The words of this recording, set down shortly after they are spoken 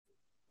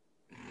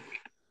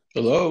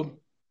Hello?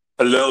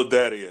 Hello,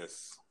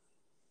 Darius.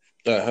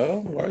 The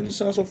hell? Why do you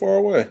sound so far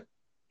away?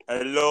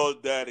 Hello,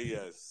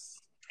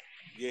 Darius.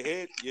 Your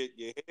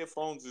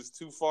headphones is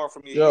too far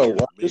from your Yo, why ear.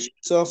 does Maybe she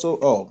sound so?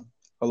 Oh,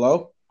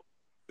 hello?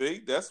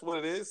 see that's what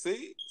it is.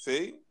 See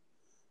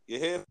your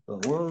head,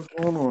 What's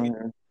going on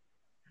here?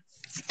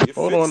 you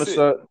Hold on a fix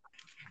it. sec.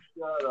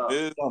 Shut up.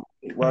 Miz,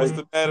 what's Right,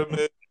 the matter,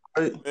 Miz?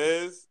 right.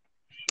 Miz?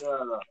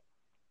 Shut up.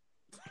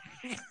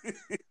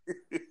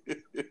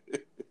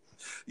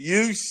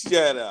 You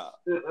shut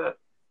up.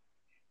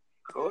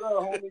 Hold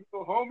on, homie.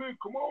 Homie,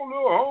 come on,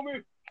 little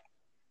homie.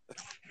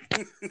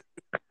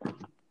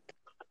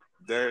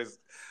 There's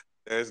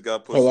got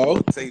to put some Hello?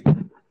 more tape.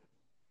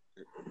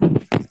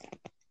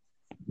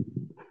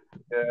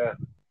 Yeah.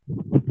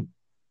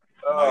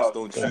 Mics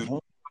don't shoot. Uh-huh.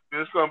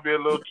 It's gonna be a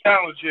little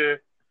challenge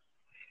here.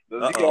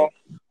 Uh-oh.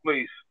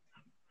 Please.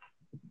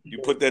 You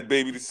put that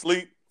baby to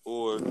sleep,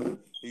 or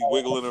he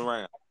wiggling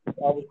around. I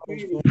was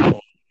feeding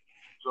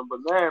some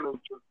bananas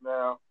just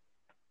now.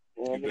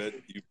 You And bet.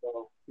 he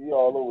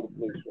all over the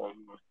place right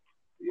now.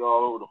 He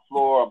all over the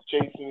floor. I'm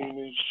chasing him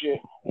and shit.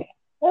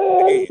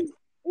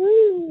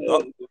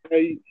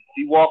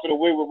 He walking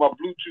away with my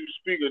Bluetooth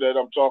speaker that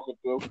I'm talking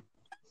to.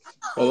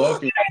 Hello?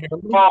 Can you hear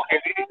me? Walking.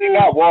 He's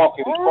not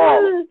walking. He's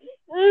falling.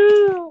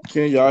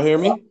 Can y'all hear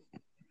me?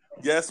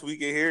 Yes, we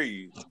can hear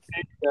you.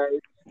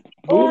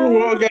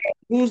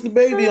 Who's the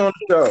baby on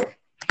the show?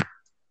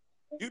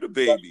 You the That's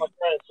baby. my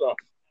grandson.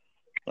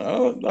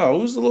 Oh, no.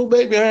 Who's the little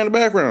baby in the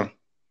background?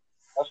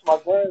 That's my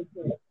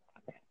grandson.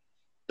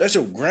 That's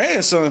your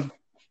grandson.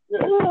 Yeah.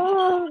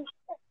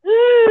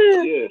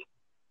 Yeah.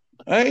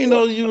 I ain't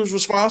know you was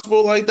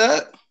responsible like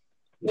that.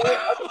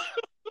 I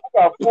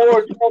got four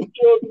young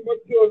children. My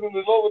children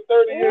is over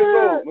 30 years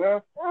old,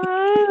 man.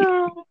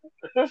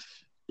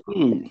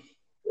 Ooh.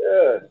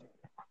 Yeah.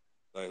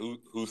 Like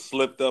who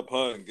slipped up,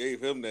 huh, and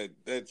gave him that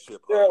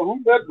chip, Yeah,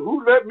 huh?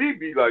 who let me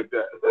be like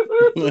that?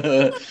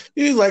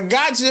 He's like,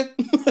 gotcha.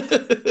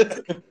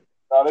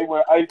 Now they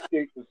went ice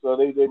skating, so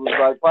they was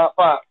like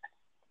pop.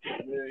 Yeah.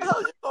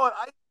 Hell, you thought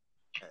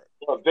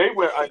Well, they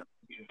went ice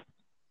skating.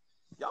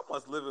 y'all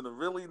must live in a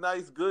really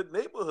nice, good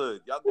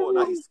neighborhood. Y'all going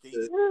ice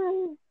skating.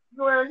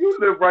 Man, you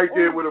live right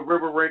there with a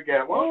river rink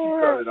at. Why don't you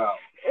cut it out?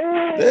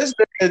 This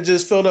nigga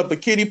just filled up a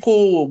kiddie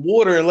pool with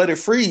water and let it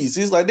freeze.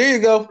 He's like, there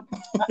you go.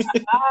 That's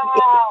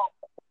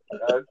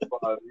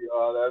funny.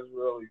 Oh, that's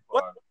really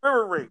What's funny. the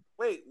river rink?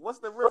 Wait, what's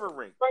the river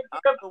rink? I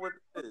don't know what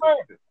it is.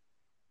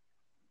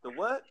 The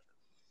what?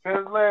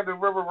 Penn Landing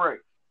River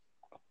Rink.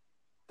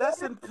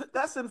 That's in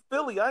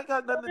Philly. I ain't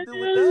got nothing to do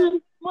with that.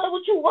 Man,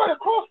 what you right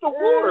across the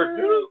water,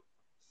 dude?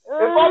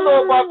 If I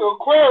know about the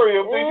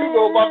aquarium, then you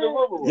know about the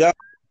river rink. Yeah.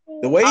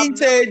 The way he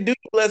said, dude,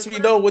 lets me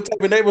know what type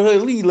of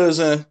neighborhood Lee lives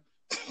in.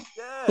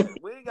 Yeah,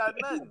 we ain't got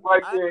nothing.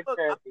 Right there in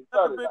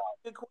Kansas.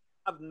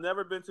 I've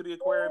never been to the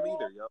aquarium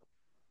either, yo.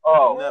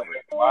 Oh, Never.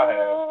 I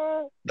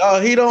have. No,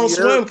 he don't Yeah.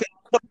 swim because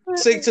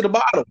he's sick to the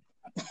bottom.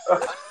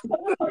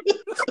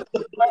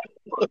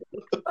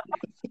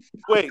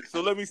 Wait,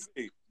 so let me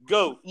see.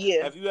 Go.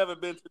 Yeah. Have you ever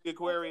been to the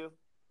aquarium?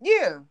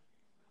 Yeah.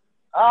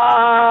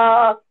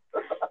 Have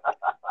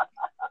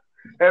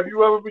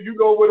you ever been? You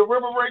know where the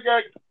river rink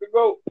at to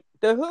go?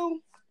 The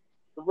who?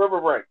 The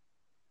river rink.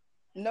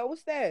 No,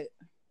 what's that?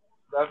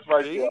 That's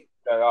right See? there.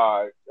 Okay,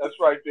 all right. That's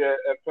right there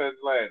at Penn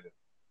Landing.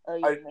 Oh,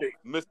 I yeah. think.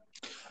 Miss,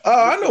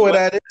 Oh, I know where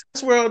that is.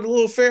 That's where the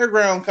little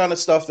fairground kind of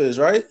stuff is,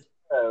 right?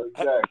 Yeah,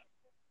 exactly.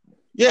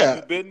 Yeah. Have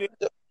you been there?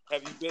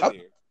 Have you been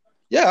there?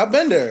 Yeah, I've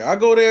been there. I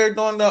go there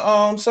during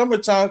the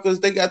summertime because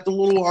they got their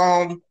little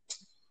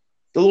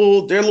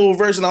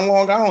version of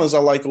Long Island's I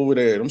like over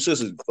there. Them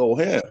sisters go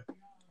ham.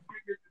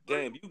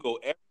 Damn, you go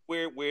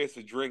everywhere where it's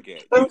a drink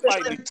at. You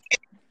might need,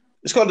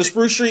 It's called the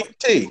Spruce Street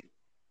Tea.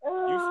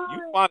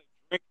 you find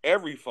a drink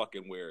every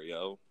fucking where,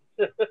 yo.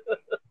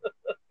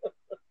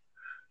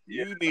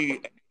 You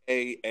need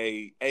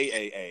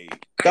a.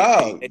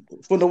 God,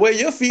 from the way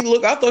your feet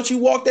look, I thought you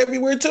walked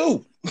everywhere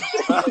too.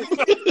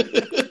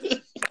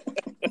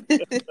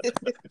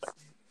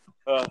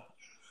 All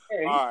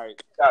right.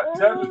 Got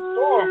Desert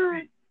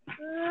Storm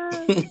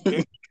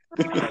feet.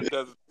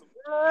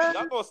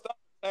 Y'all gonna stop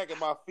attacking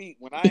my feet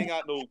when I ain't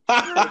got no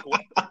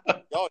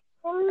y'all.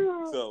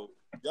 So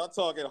y'all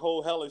talking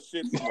whole hell of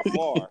shit from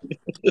afar.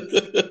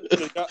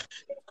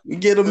 We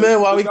get them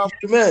in while we keep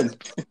them in.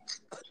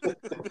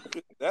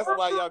 That's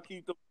why y'all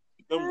keep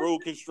them road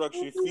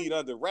construction feet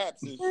under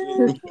wraps and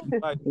shit.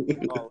 Like,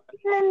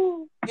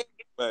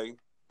 anyway,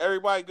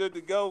 everybody good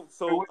to go.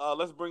 So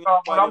let's bring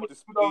everybody up to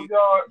speed.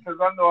 Because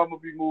I know I'm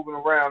gonna be moving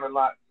around a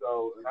lot,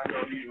 so and I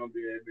know he's gonna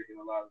be making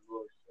a lot of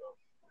noise. So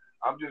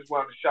I'm just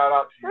wanting to shout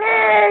out to you.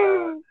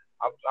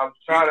 I'm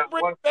trying to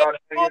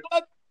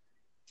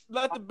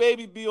let the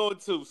baby be on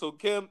too. So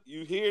Kim,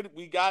 you hear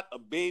we got a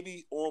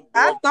baby on board.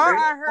 I thought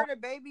I heard a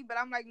baby, but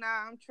I'm like,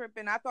 nah, I'm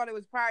tripping. I thought it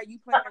was probably you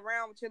playing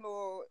around with your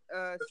little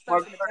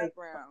stuff in the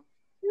background.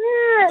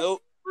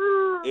 Nope.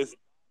 It's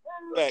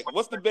back.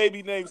 What's the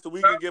baby name so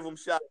we can give him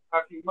shout?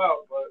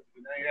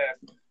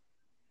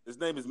 His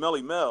name is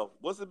Melly Mel.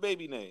 What's the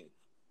baby name?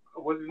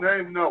 What's his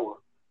name? Noah.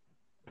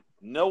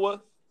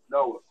 Noah?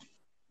 Noah.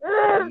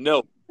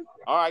 No.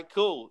 All right,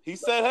 cool. He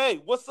said,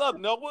 hey, what's up,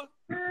 Noah?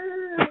 Yeah.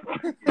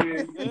 All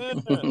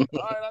right,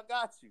 I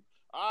got you.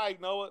 All right,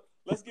 Noah.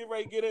 Let's get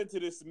ready to get into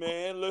this,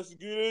 man. Let's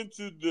get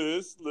into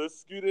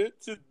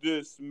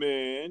this,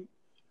 man.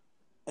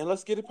 And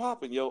let's get it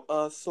popping, yo.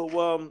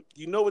 So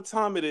you know what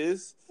time it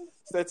is.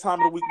 It's that time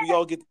of the week we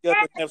all get together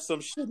and have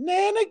some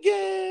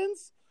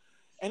shenanigans.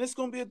 And it's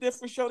going to be a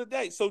different show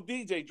today. So,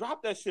 DJ,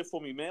 drop that shit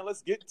for me, man.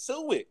 Let's get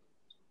to it.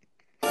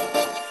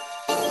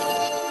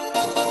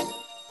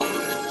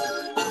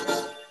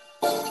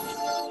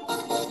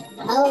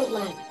 Oh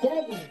my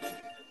goodness.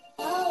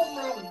 Oh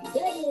my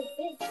goodness.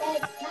 It's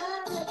that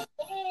time again.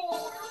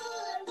 Oh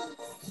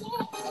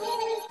shit.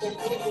 Where's the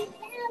Busy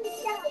Town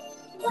Show?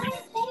 What up,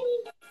 baby?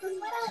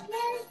 What up,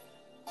 man?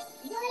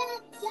 What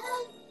up,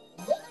 Joe?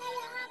 What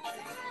up,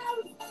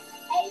 Rose?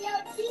 Hey, yo,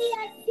 G,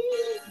 I see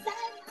you,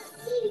 son. I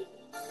see you.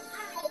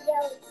 Alright, yo.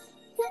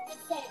 Cut the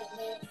chat,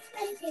 man.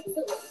 Let's get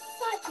to it.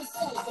 Start the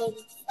show,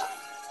 baby.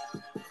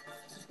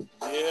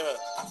 Yeah.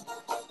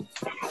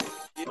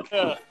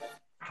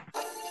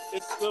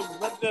 It's the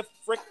mother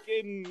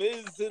frickin'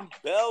 Miz and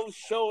Bell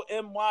show,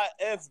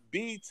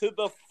 MYFB to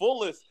the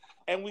fullest.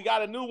 And we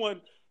got a new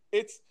one.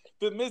 It's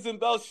the Miz and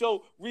Bell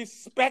show,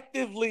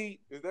 respectively.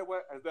 Is that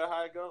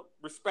how it goes?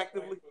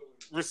 Respectively?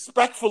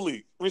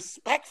 Respectfully.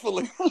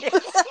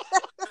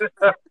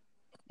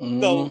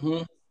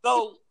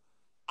 So,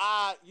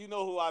 you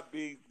know who I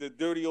be, the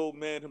dirty old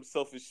man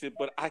himself and shit,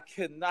 but I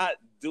cannot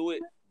do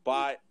it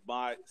by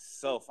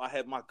myself. I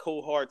have my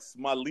cohorts,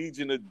 my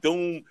Legion of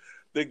Doom,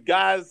 the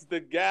guys, the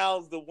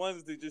gals, the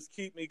ones that just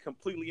keep me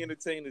completely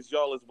entertained as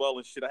y'all as well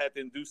and shit. I had to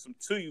introduce them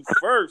to you.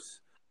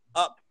 First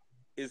up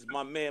is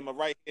my man, my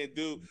right-hand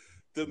dude,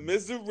 the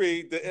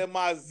Misery, the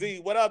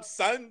MIZ. What up,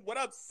 son?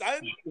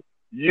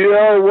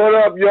 Yo, what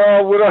up,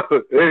 y'all? What up?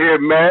 Hey,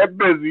 mad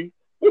busy.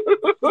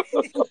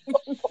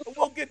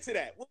 We'll get to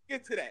that.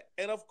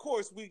 And of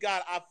course, we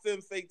got our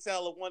femme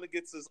fatale, the one that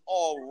gets us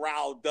all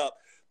riled up.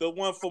 The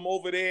one from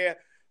over there,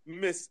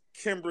 Miss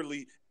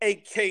Kimberly,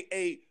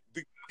 a.k.a.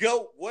 the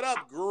GOAT. What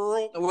up,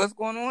 girl? What's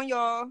going on,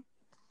 y'all?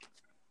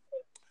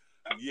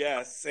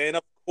 Yes, and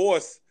of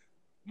course,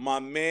 my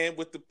man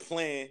with the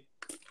plan,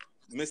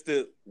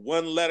 Mr.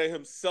 One Letter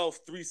himself,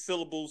 3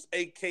 syllables,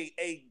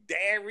 a.k.a.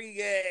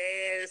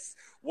 Darius.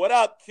 What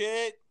up,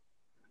 kid?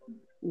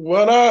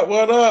 What up?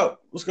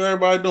 What's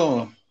everybody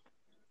doing?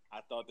 I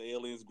thought the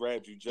aliens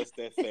grabbed you just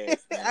that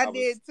fast. I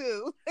did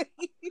too.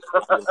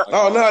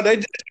 Oh no, they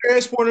just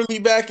transported me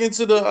back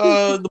into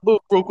the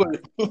booth real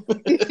quick.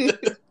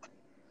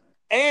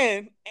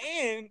 and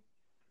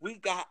we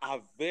got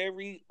our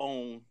very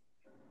own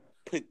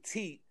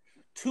petite,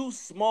 too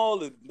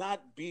small to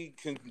not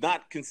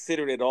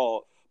considered at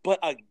all, but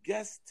a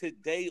guest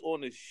today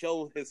on the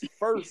show, his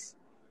first.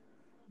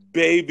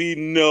 Baby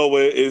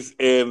Noah is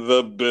in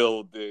the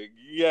building.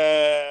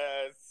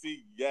 Yes.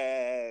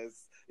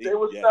 Hey,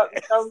 what's up?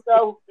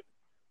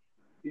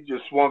 He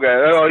just swung at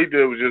it. All he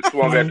did was just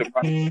swung at the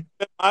mic.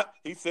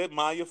 He said,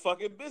 mind your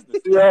fucking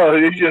business. Yeah,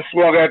 he just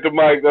swung at the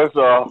mic, that's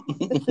all.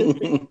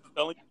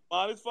 Telling you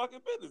mind his fucking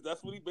business.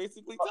 That's what he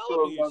basically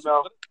telling me. It's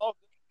all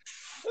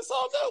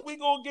good. We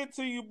gonna get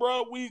to you,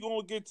 bro.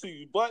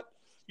 But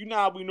you know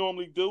how we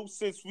normally do.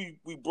 Since we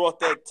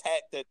brought that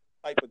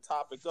type of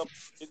topic up,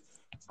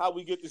 how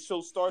we get the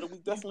show started, we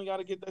definitely got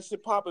to get that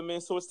shit popping,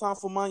 man. So it's time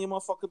for mind your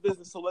motherfucking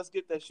business. So let's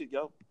get that shit,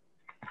 yo.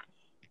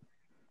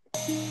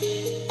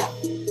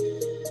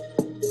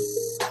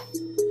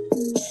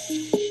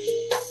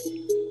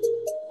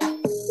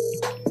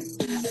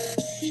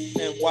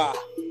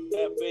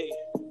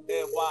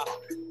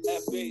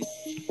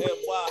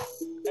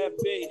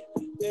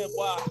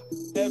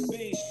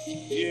 NYFB.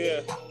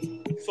 Yeah.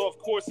 So of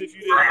course, if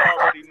you didn't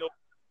already know,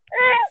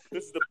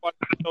 this is the part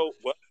you know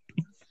what.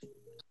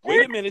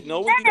 Wait a minute,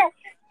 no.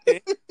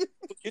 Get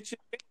your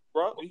chance,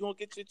 bro. You gonna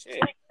get your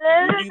chance.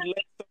 You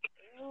let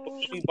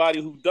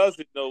anybody who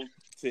doesn't know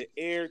to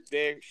air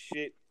their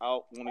shit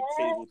out on the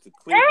table to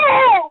clear.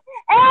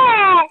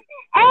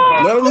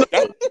 Let them know.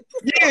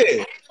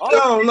 Yeah.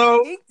 No.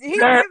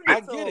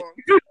 I get it.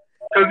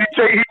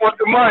 Because he wants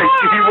the mic.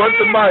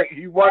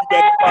 He wants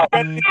that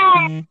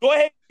mic. Go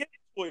ahead and get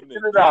it.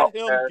 Get it out,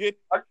 Let him man. get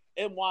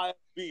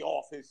MYFB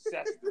off his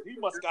chest. He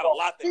must got a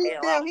lot to air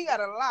out. He got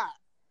a lot.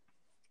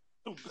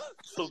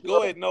 So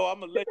go ahead, no.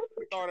 I'm gonna let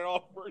you start it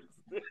off first.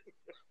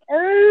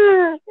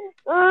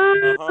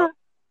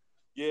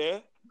 Yeah.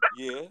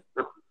 You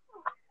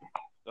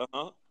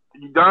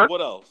done?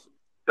 What else?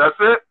 That's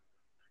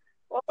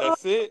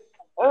it?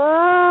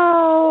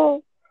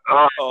 Oh,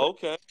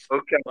 okay.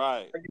 Okay.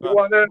 Right. You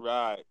want that?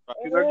 Right.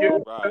 Can I get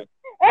it? Right.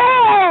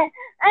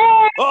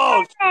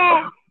 Oh,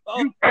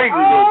 you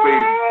angry little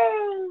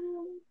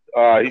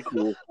baby. He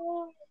cool.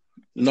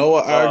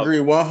 Noah, I agree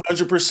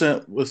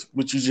 100% with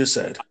what you just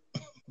said.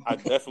 I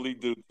definitely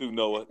do too,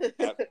 Noah.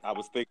 I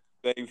was thinking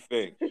the same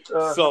thing.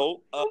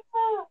 So,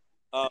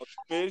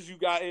 Biz, you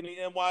got any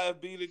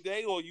MYFB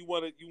today, or you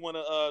wanna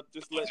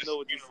just let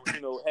Noah just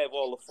have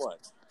all the fun?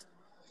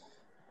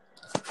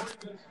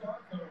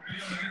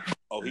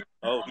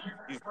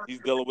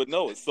 He's dealing with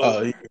Noah. So,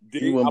 Oh, he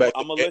D, went I'm back.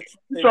 gonna let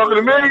You you. talking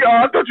to me? Oh,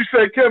 I thought you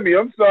said Kimmy.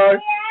 I'm sorry.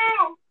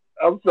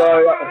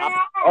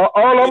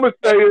 All I'm gonna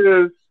say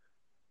is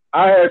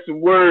I had some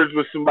words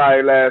with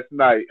somebody last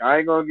night. I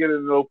ain't gonna get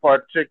into no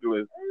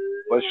particulars,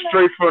 but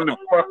straight from the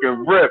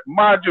fucking rip,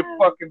 mind your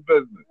fucking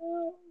business.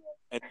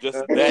 And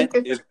just that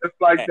is Just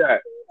like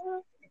that.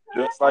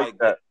 Just like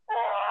that.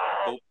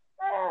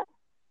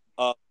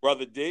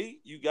 Brother D,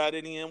 you got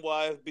any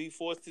NYFB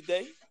for us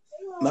today?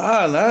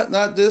 Nah,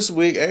 not this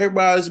week.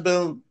 Everybody's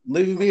been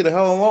leaving me the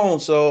hell alone,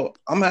 so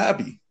I'm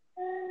happy.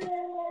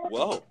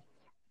 Well,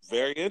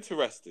 very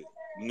interesting.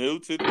 New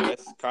to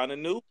that's kind of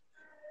new.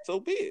 So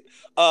be it.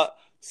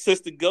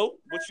 Sister Goat,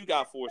 what you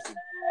got for us today?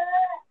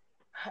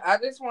 I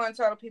just want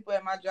to tell the people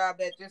at my job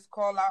that just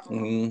call out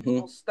on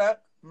people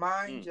stuck.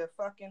 Mind your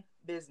fucking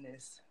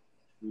business.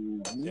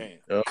 Mm-hmm. Damn.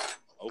 Yep.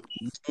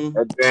 Okay.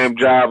 That damn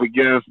job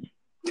again.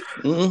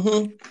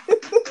 Mm-hmm.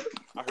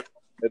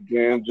 That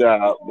damn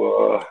job,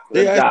 boy.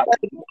 Yeah,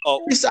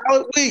 Oh, 3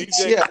 solid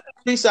weeks. DJ. Yeah,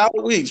 3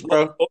 solid weeks,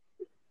 bro.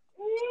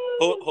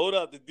 Hold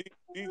up. The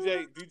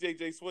DJ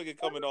J Swigger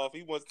coming off.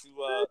 He wants to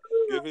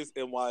give his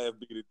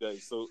NYFB today.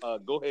 So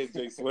go ahead,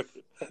 J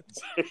Swigger.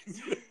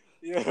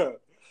 Yeah.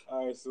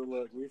 All right, so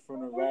look, we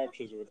from the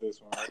Raptures with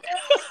this one.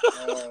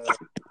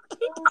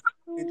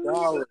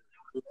 $3,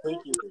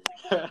 particularly.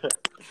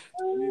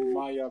 You need to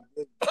mind your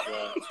business,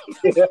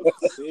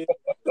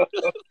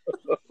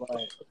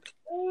 right?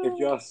 If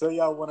y'all say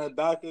y'all want a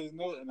doctor's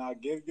note and I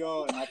give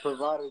y'all and I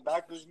provide a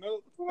doctor's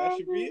note, that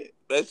should be it.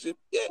 That should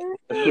be it.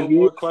 No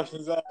more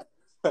questions asked.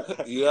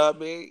 You know what I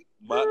mean?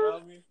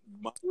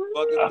 My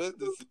fucking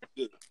business and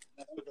shit.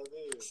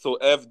 So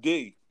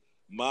FD,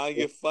 mind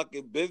your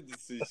fucking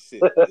business and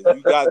shit. If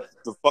you got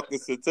the fucking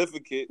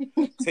certificate,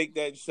 take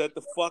that and shut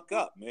the fuck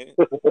up, man. You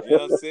know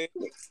what I'm saying?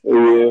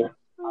 Yeah.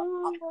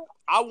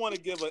 I want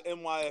to give an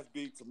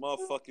NYFB to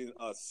motherfucking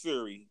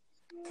Siri,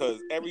 because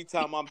every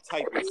time I'm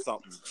typing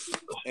something,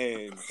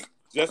 and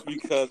just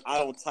because I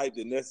don't type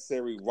the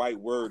necessary right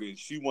word and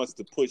she wants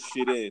to put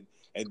shit in,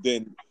 and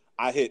then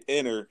I hit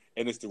enter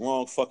and it's the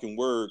wrong fucking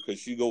word because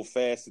she go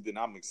faster than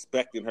I'm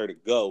expecting her to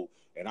go,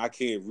 and I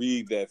can't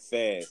read that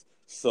fast.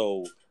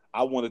 So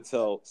I want to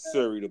tell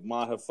Siri to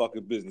mind her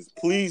fucking business.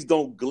 Please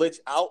don't glitch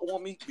out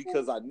on me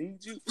because I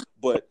need you,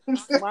 but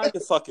mind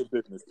your fucking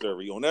business,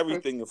 Siri, on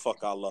everything the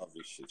fuck I love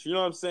this shit. You know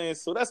what I'm saying?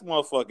 So that's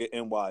motherfucking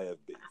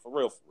NYFB. For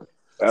real, for real.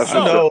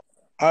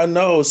 I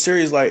know.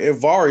 Siri's like, if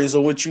Varies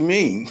are what you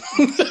mean.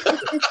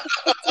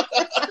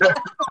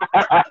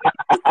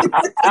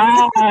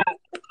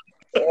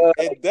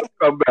 It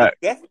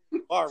definitely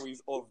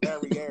varies or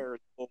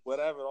variaries or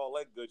whatever, all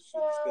that good shit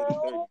instead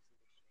of 30.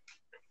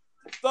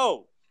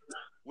 So,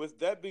 with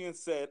that being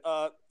said,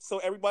 so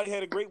everybody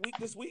had a great week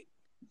this week?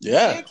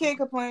 Yeah. Can't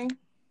complain.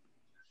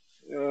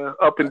 Yeah,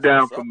 up and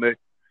down for me.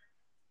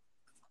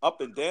 Up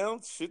and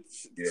down?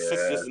 Shit's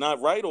just not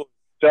right? Or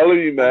telling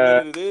you,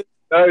 man. It is?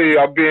 Tell you,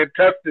 I'm being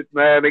tested,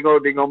 man. They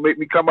gonna make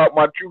me come out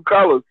my true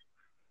colors.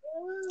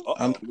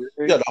 Yeah,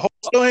 the host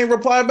still ain't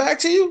replied back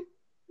to you?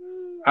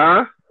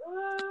 Huh?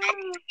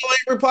 Still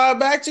ain't replied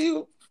back to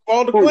you?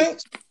 All the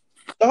points?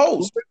 The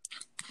host.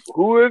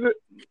 Who is it?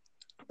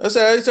 I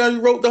said every time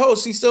you wrote the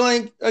host, he still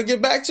ain't get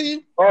back to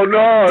you? Oh,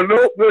 no,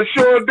 they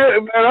sure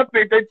didn't, man. I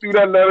think they threw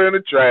that letter in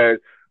the trash.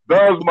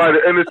 Bells might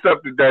have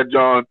intercepted that,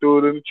 John, threw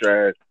it in the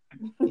trash.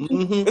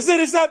 Mm-hmm. It's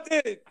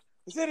intercepted.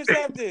 It's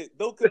intercepted.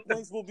 No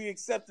complaints will be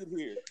accepted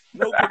here.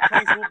 No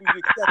complaints will be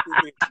accepted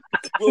here.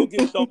 We'll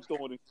get dumped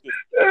on and shit.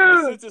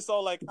 And since it's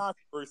all like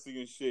controversy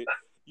and shit,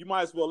 you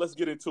might as well, let's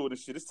get into it and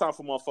shit. It's time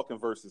for motherfucking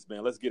verses,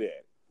 man. Let's get at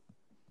it.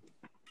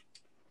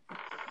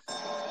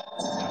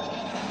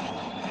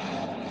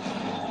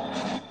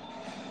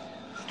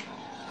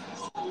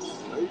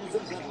 Ladies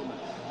and gentlemen,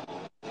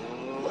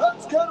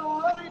 let's get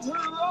ready to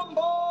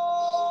rumble!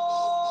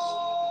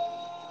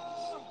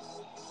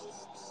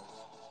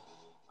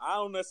 I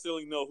don't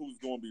necessarily know who's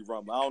going to be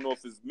rumbling. I don't know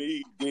if it's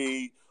me,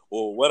 D,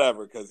 or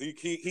whatever, because he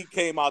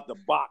came out the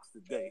box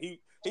today.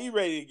 He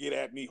ready to get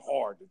at me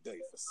hard today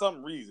for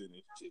some reason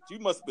and shit. You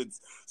must have been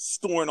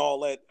storing all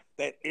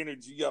that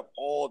energy up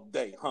all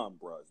day, huh,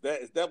 bro?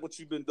 Is that what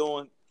you've been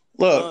doing?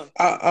 Look,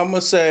 I'm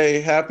gonna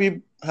say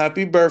happy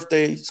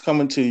birthday is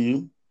coming to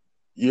you.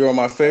 You're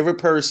my favorite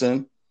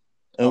person,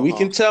 and we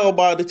can tell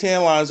by the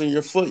tan lines in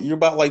your foot. You're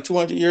about like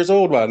 200 years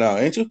old by now,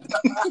 ain't you?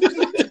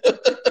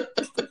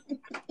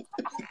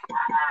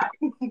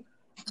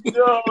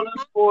 Yo,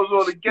 this boy's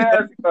on the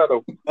gas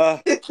pedal. I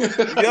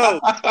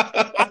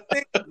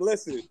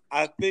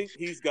think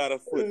he's got a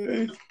foot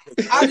fetish.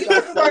 I knew it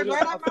was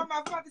right. I thought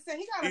my father said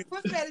he got a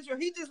foot fetish, or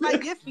he just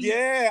like your feet.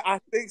 Yeah, I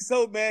think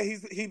so, man.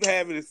 He's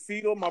having his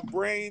feet on my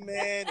brain,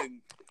 man,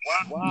 and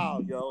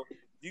wow, yo.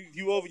 You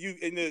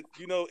in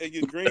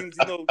your dreams,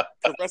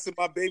 caressing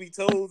my baby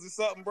toes or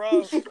something,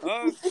 bro?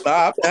 Huh?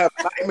 I have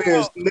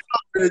nightmares.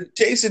 They're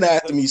chasing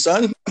after me,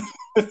 son.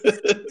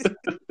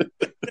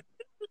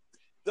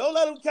 Don't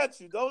let him catch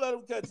you. All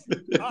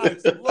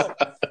right, so look,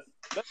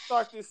 let's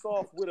start this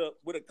off with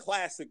a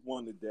classic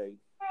one today,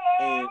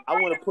 and I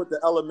want to put the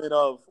element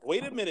of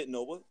wait a minute,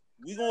 Noah.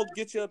 we gonna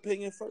get your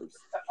opinion first.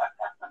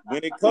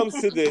 When it comes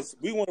to this,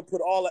 we want to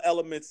put all the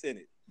elements in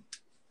it.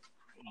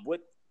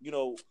 What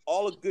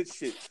all the good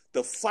shit,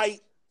 the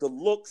fight, the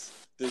looks,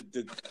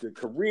 the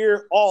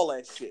career, all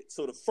that shit.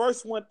 So the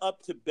first one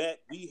up to bat,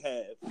 we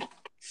have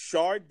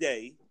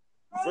Sade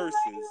versus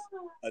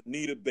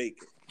Anita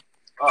Baker.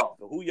 Oh,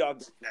 so who y'all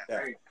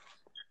got?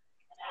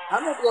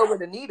 I'm gonna go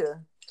with Anita.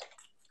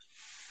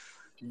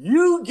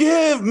 You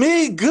give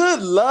me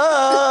good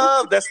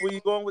love. That's where you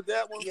going with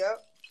that one? Yep.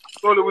 I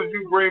thought it was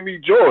you bring me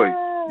joy.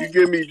 You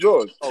give me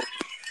joy. Oh, is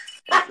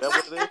that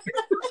what it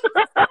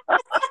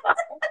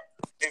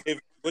is?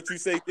 What you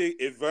say,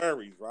 it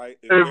varies, right?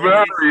 It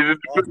varies. It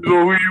depends on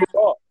who you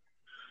are.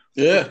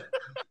 Yeah.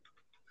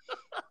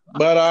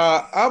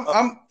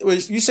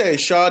 But you say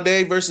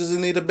Sade versus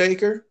Anita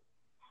Baker?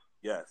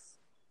 Yes.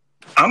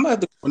 I'm gonna have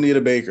to go with Anita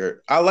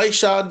Baker. I like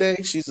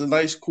Sade. She's a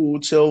nice, cool,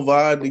 chill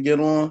vibe to get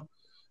on.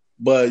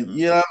 But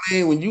you know what I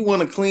mean? When you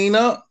want to clean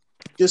up,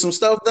 get some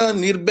stuff done,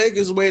 Anita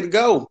Baker's the way to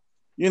go.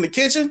 You in the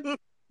kitchen?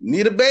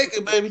 Anita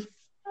Baker, baby.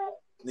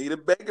 Anita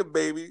Baker,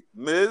 baby.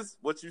 Miz,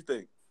 what you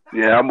think?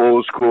 Yeah, I'm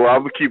old school.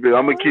 I'm gonna keep it.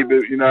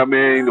 You know what I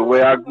mean? The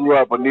way I grew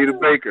up, Anita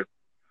Baker.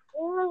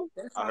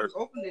 I heard.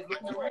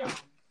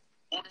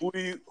 Who do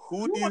you?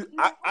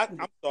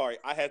 I'm sorry.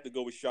 I had to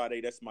go with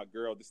Sade. That's my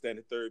girl. To stand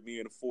at third, me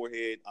in the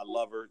forehead. I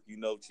love her.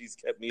 She's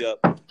kept me up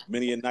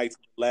many a nights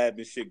in the lab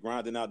and shit,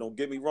 grinding out. Don't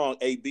get me wrong.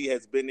 AB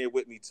has been there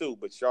with me too,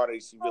 but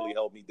Sade, she really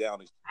held me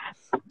down.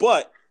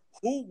 But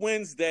who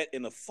wins that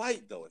in a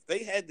fight though? If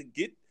they had to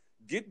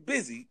get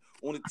busy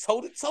on a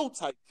toe-to-toe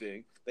type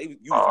thing,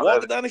 you was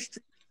walking down the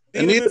street.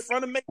 Anita, in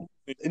front of me.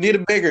 Anita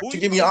Baker, she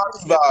give me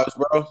auntie vibes,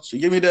 bro. She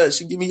give me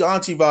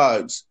auntie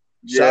vibes.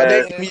 Yeah.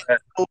 Sade give me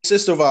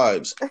sister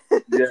vibes.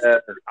 Yeah.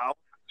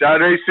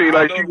 Sade seemed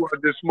like she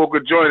wanted to smoke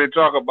a joint and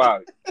talk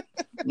about it.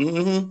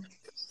 Mm-hmm.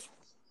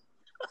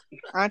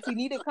 Auntie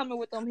Nita coming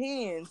with them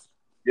hands.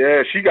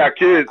 Yeah, she got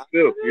kids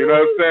too. You know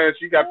what I'm saying?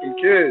 She got some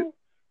kids.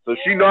 So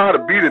she know how to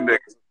beat a nigga.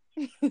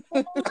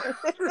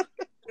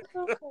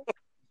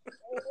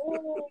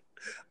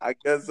 I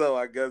guess so.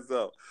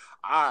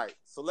 All right,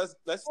 so let's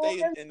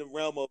stay in the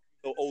realm of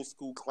old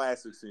school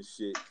classics and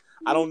shit.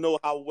 I don't know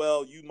how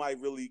well you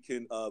might really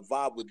can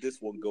vibe with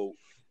this one, Go,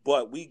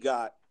 but we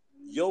got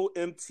Yo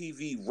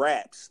MTV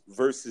Raps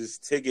versus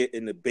Tigger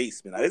in the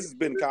Basement. Now, this has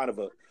been kind of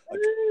a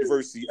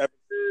controversy.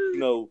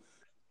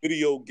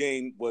 Video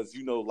game was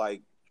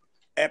like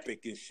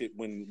epic and shit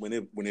when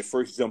it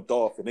first jumped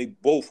off, and they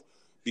both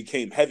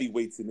became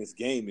heavyweights in this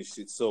game and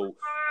shit. So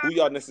who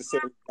y'all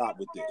necessarily got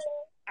with this?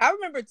 I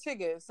remember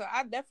Tigger, so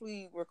I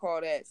definitely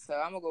recall that. So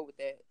I'm gonna go with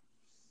that.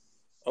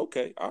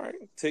 Okay, all right,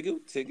 Tigger,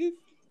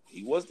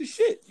 he was the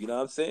shit. You know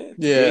what I'm saying?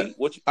 Yeah,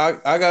 Jay,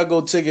 I gotta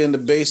go Tigger in the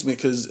Basement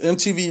because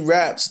MTV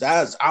Raps.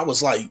 I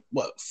was like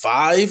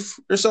 5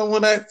 or something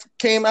when that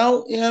came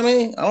out. You know what I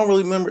mean? I don't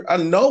really remember. I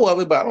know of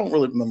it, but I don't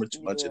really remember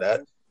too much of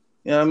that.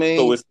 You know what I mean?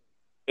 So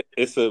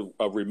it's a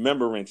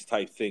remembrance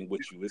type thing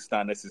with you. It's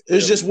not necessarily.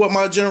 It's just what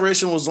my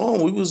generation was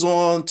on. We was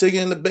on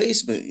Tigger in the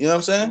Basement. You know what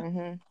I'm saying?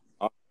 Mm-hmm.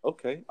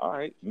 Okay, all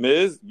right,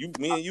 Miz,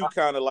 me and you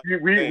kind of like we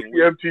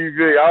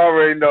MTV. I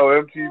already know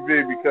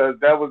MTV because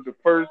that was the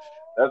first.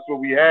 That's what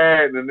we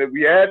had, and then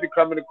we had to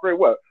come in the crib.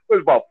 What? It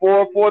was about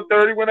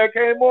 4:30 when that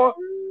came on.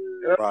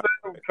 You know what I'm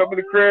saying? Come in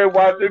the crib,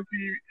 watch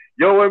MTV.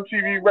 Yo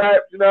MTV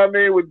Raps. You know what I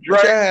mean? With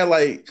Drake.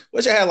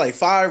 What y'all had like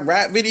 5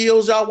 rap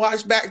videos y'all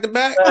watched back to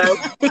back. So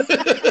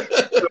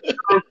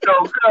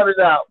cut it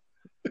out.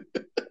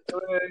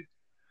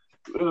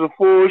 It was a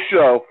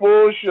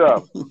full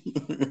show.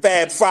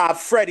 Fab Five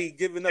Freddy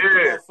giving up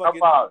the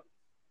motherfucking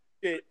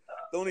shit.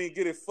 Don't even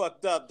get it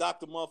fucked up.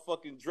 Dr.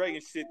 motherfucking Dre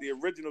and shit. The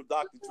original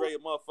Dr. Dre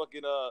and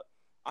motherfucking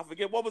I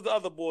forget what was the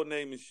other boy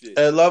name and shit.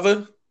 Ed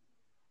Lover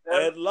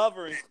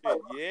and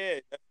shit. Yeah.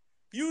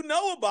 You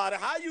know about it.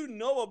 How you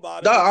know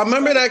about it? No, I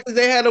remember that because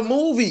they had a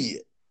movie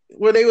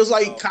where they was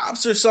like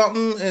cops or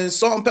something and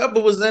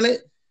Salt-N-Pepa was in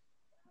it.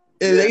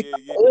 And they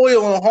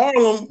oil in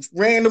Harlem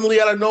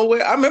randomly out of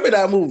nowhere. I remember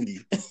that movie.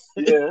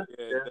 Yeah.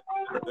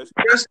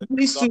 Rest in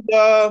peace to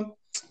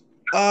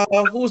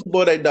who's the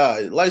boy that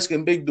died? Light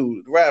skinned big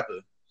dude, the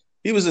rapper.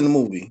 He was in the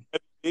movie.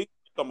 Talking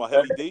about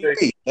Heavy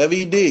D.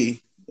 Heavy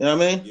D. You know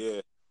what I mean?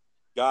 Yeah.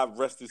 God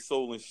rest his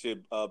soul and shit.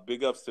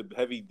 Big ups to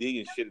Heavy D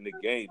and shit in the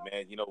game,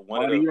 man.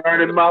 One of the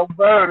earning Mount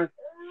Vernon.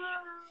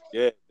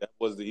 Yeah, that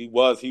was he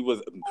was.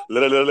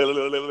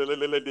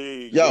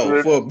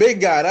 Yo, for a big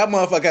guy, that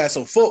motherfucker had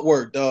some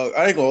footwork, dog.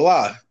 I ain't gonna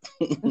lie.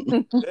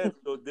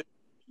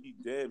 He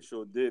damn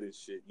sure did and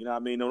shit. You know what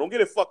I mean? No, don't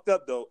get it fucked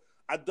up though.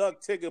 I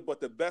dug Tigger,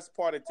 but the best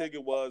part of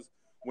Tigger was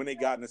when they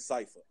got in the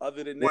cipher.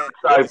 Other than that,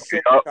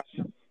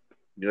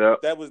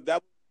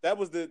 that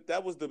was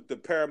the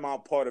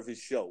paramount part of his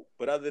show.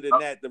 But other than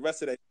that, the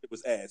rest of that shit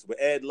was ass. But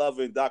Ed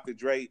Lover and Dr.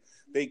 Dre,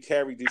 they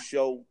carried this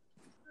show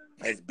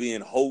as being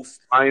hosts,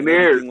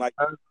 pioneers, like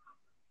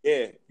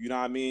yeah, you know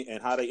what I mean,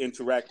 and how they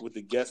interact with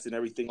the guests and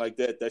everything like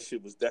that. That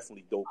shit was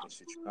definitely dope and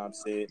shit. You know what I'm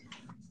saying?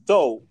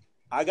 So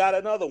I got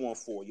another one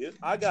for you.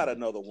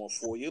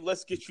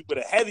 Let's get you with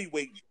a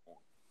heavyweight.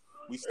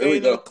 We stay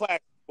in the class,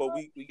 but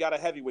we got a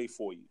heavyweight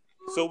for you.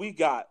 So we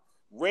got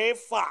Red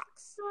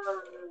Fox,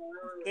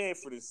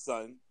 Stanford's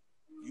son,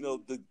 you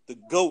know, the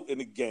GOAT in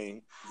the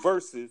game,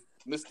 versus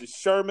Mr.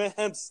 Sherman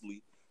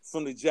Hemsley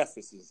from the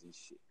Jeffersons and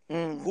shit.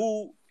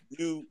 Who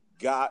you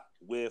got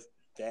with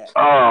that?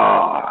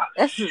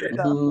 That's a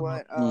tough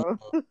one.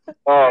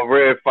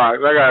 Red Fox.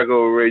 I gotta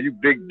go with Red. You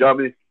big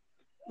dummy.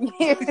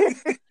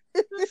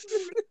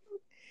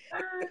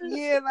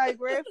 Yeah, like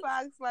Red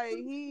Fox, like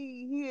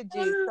he a G.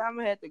 So I'm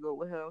gonna have to go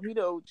with him. He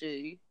the OG.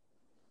 He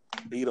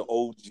the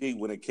OG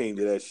when it came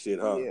to that shit,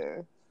 huh?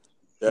 Yeah,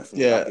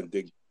 definitely. Yeah. I can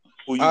dig.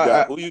 Who you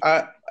got?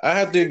 I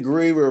have to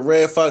agree with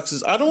Red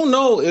Fox's. I don't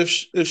know if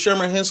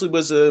Sherman Hemsley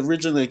was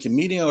originally a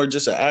comedian or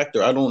just an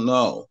actor. I don't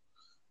know,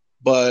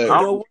 but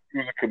he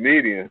was a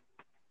comedian.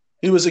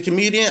 He was a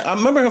comedian. I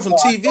remember him from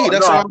TV.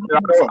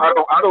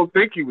 I don't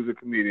think he was a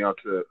comedian. I'll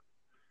tell you.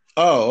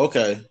 Oh,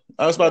 okay.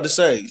 I was about to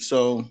say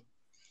so.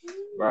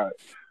 Right.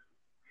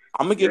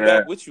 I'm gonna get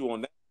back with you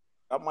on that.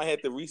 I might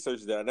have to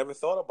research that. I never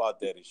thought about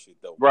that and shit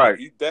though. Right.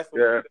 He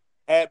definitely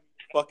had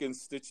fucking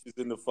stitches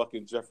in the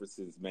fucking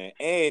Jeffersons, man.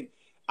 And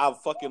I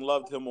fucking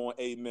loved him on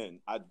Amen.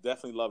 I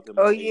definitely loved him.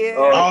 On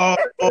yeah.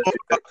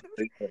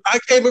 I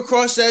came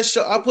across that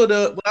show. When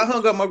I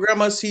hung up my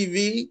grandma's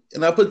TV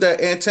and I put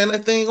that antenna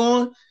thing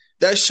on,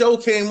 that show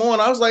came on.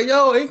 I was like,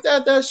 yo, ain't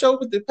that show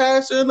with the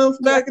pastor and them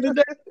back in the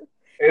day?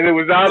 And it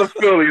was out of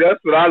Philly. That's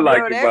what I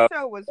liked about it. That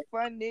show was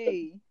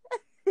funny.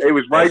 It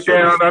was right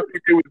down. I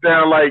think it was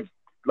down like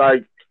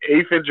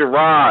 8th and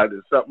Girard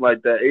or something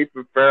like that. 8th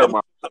and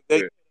Fairmount.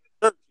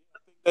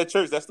 That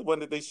church, that's the one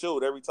that they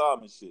showed every time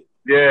and shit.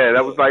 Yeah,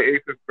 that was like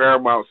 8th and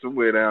Fairmount,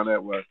 somewhere down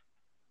that way.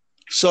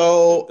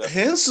 So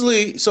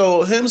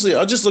Hemsley,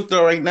 I just looked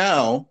at it right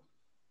now.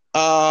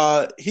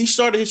 He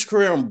started his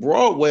career on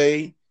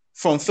Broadway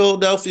from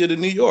Philadelphia to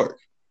New York.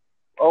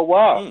 Oh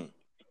wow!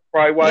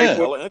 Probably why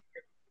he went to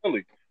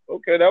Philly.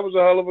 Okay, that was a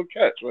hell of a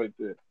catch right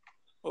there.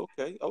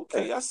 Okay.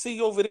 I see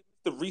you over there.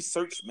 The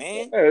research,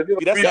 man. I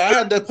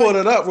had to pull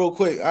it up real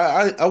quick.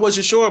 I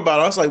wasn't sure about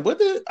it. I was like,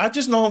 what I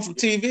just know him from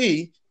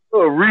TV.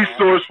 A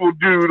resourceful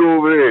dude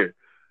over there.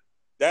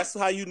 That's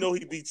how you know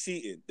he be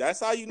cheating. That's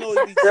how you know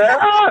he be cheating.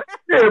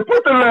 Yeah,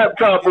 put the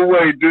laptop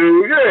away,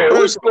 dude. Yeah.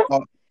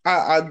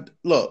 I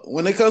look,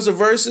 when it comes to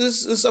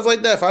verses and stuff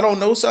like that, if I don't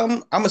know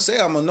something, I'm gonna say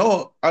I'm gonna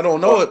know it. I don't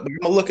know it, but I'm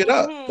gonna look it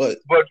up. But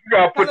you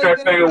gotta put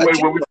that thing away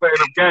when we playing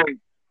the game.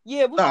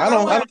 Yeah, I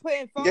don't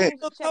playing phones.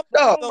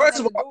 No,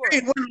 first of all, I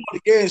ain't winning all the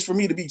games for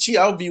me to be cheat.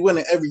 I'll be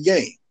winning every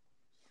game.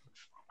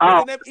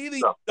 Either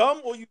you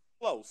dumb or you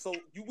slow. So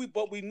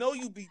but we know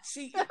you be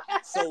cheating.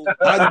 So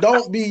I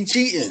don't be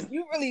cheating.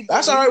 You really?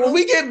 That's all right. When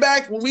we get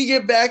back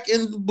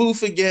in the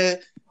booth again,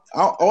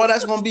 all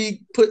that's gonna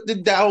be put to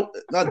doubt,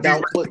 not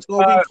doubt, but it's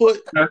gonna be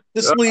put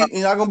to sleep,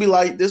 and y'all gonna be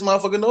like, this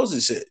motherfucker knows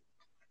this shit.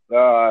 All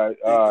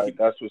right,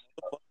 that's what's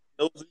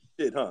knows this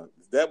shit, huh?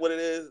 Is that what it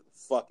is?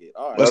 Fuck it.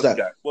 All right. What's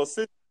that? Well,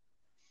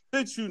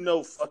 since you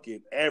know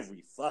fucking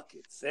every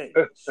fucking thing,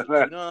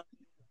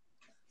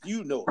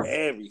 you know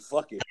every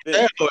fucking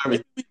thing.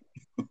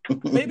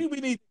 Maybe we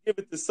need to give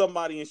it to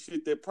somebody and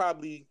shit that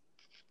probably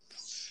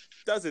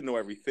doesn't know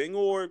everything,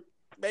 or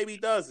maybe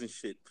does and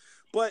shit.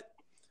 But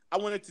I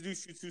want to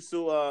introduce you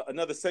to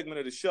another segment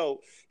of the show.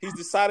 He's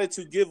decided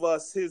to give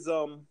us his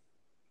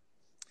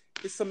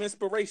some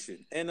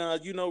inspiration and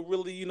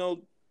really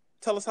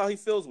tell us how he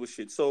feels with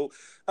shit. So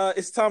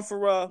it's time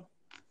for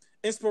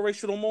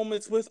inspirational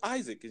moments with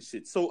Isaac and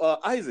shit. So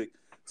Isaac,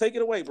 take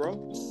it away, bro.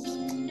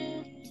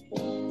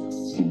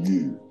 So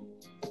yeah,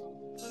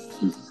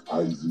 this is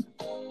Isaac,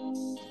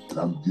 and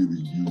I'm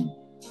giving you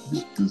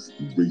your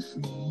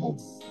inspirational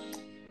moment.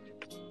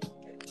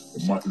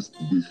 And my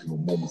inspirational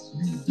moment for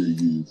you today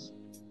is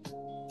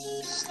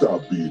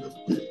stop being a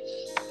bitch.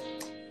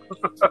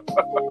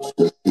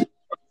 That's it.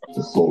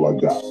 That's all I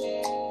got.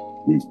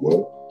 Wait,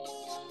 what?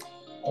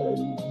 I got a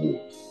little more.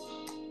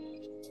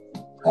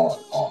 All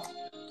right.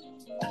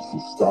 So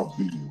stop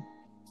being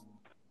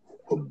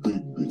a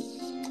big bitch,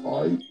 all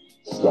right?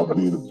 Stop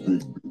being a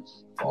big bitch,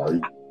 all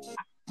right?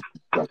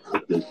 Gotta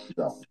cut that shit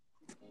out.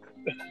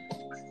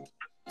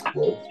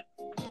 Well,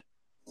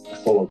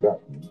 that's all I got,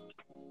 man.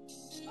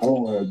 How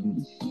long I gotta do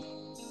this shit?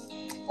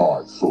 All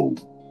right, so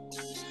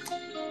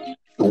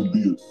don't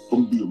be a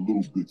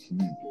little bitch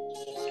neither.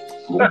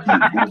 So don't be a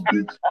little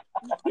bitch,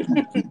 be a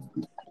big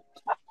bitch.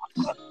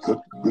 Just cut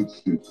the bitch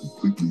shit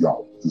completely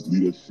out. Just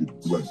leave that shit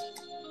blank.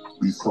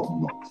 Be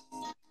something else.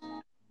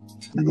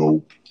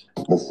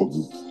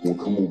 Motherfuckers wanna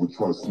come over and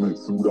try to smack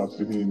food out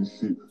your hand and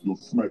shit, you'll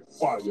smack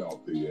fire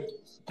out their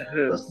ass.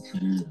 That's what you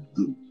need to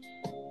do.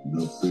 You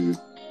know what I'm saying?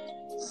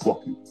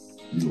 Fuck it.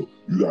 You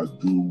gotta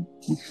do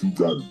what you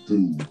gotta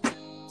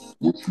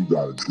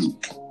do.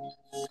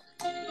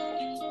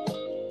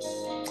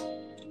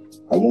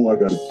 How long I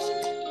gotta...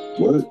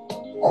 What?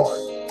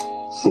 Alright.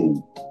 So,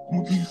 I'm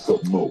gonna give you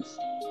something else.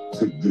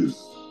 Take this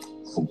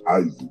from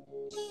Isaac.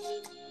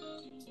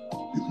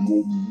 If you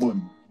owe me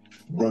money,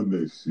 run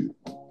that shit.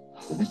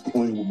 Don't be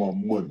playing with my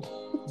money.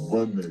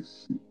 Run that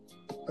shit.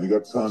 I ain't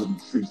got time to be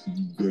chasing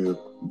you down.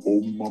 You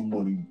owe me my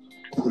money,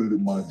 put it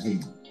in my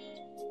hand.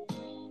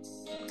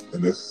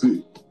 And that's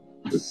it.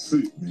 That's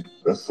it, man.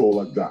 That's all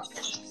I got.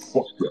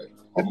 Fuck that.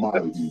 I'm out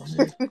of here,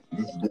 man.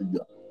 This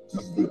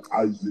has been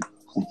Isaac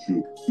with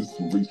your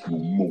inspirational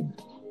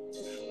moment.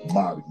 I'm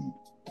out of here.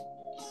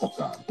 Fuck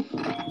out of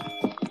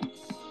here.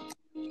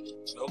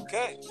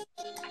 Okay.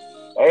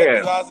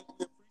 Damn. Guys,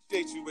 we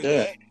appreciate you with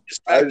that.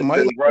 I just been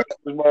right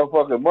this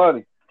motherfucking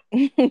money.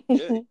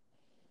 Yeah.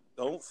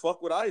 Don't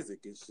fuck with Isaac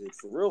and shit.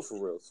 For real, for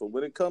real. So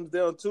when it comes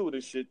down to it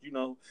and shit, you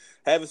know,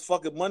 have his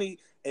fucking money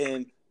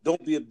and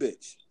don't be a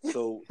bitch.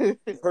 So you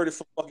heard it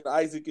from fucking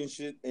Isaac and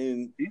shit.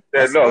 And he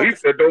said no. He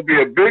said don't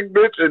be a big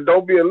bitch and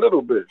don't be a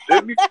little bitch.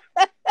 Didn't he?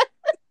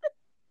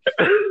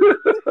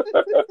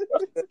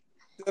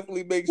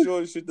 Definitely make sure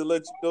and shit to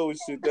let you know and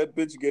shit. That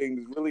bitch game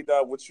is really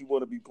not what you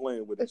want to be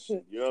playing with and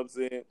shit. You know what I'm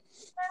saying?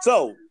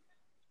 So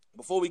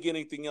before we get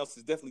anything else,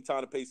 it's definitely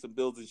time to pay some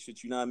bills and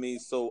shit. You know what I mean?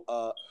 So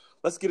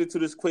let's get into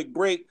this quick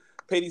break.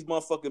 Pay these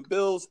motherfucking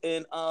bills,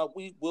 and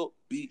we will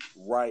be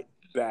right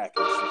back.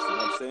 And shit, you know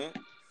what I'm saying?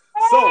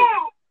 So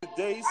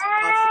today's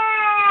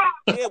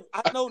yeah,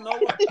 I know, Noah.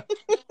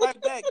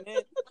 Right back,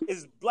 man.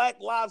 It's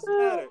Black Lives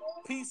Matter,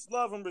 peace,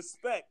 love, and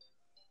respect.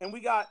 And we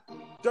got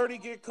Dirty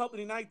Gear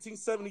Company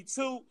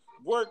 1972,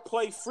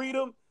 Wordplay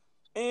Freedom,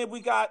 and we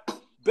got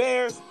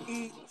Bears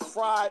Eat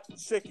Fried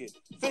Chicken.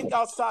 Think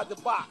outside the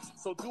box,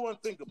 so do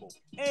unthinkable.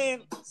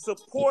 And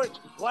support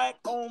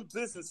Black-owned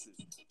businesses.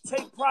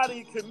 Take pride in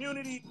your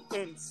community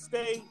and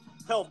stay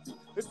healthy.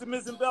 It's the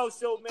Miz and Bell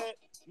Show, man.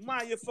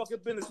 Mind your fucking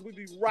business. We'll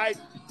be right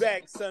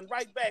back, son.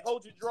 Right back.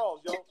 Hold your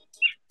drawers, yo.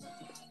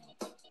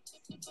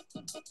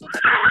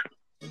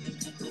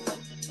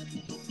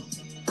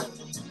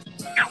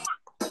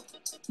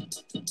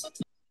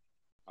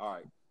 All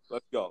right,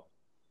 let's go.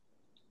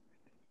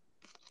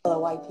 Hello,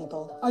 white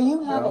people. Are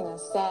you having a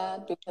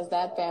sad because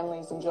that family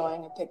is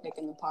enjoying a picnic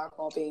in the park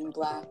while being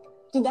black?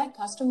 Did that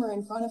customer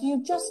in front of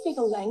you just speak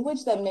a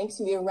language that makes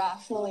you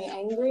irrationally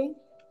angry?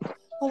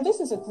 Well, this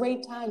is a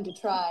great time to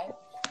try.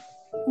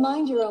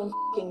 Mind your own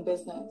fucking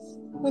business.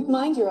 With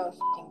Mind Your Own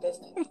Fucking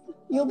Business,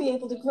 you'll be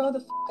able to grow the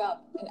fuck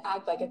up and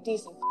act like a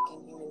decent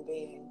fucking human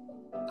being.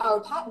 Our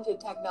patented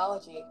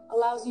technology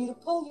allows you to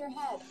pull your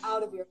head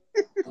out of your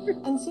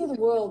and see the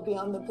world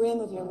beyond the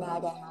brim of your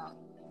MAGA hat.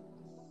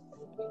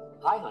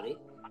 Hi, honey.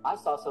 I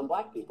saw some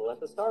black people at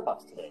the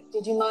Starbucks today.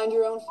 Did you mind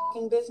your own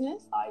fucking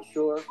business? I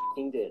sure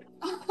fucking did.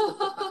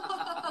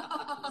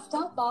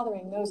 Stop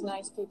bothering those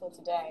nice people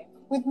today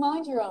with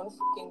Mind Your Own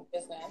fucking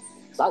business.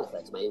 Side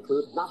effects may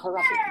include not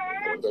harassing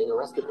people, or getting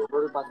arrested or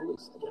murdered by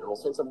police, a general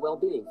sense of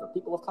well-being for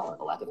people of color,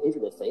 a lack of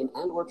internet fame,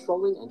 and or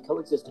trolling and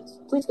coexistence.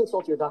 Please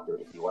consult your doctor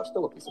if you are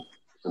still a piece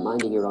of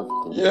Minding Your Own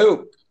fucking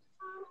business.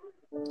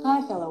 Yo.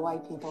 Hi, fellow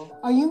white people.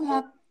 Are you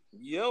happy?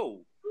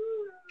 Yo.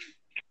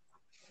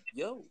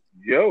 Yo.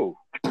 Yo.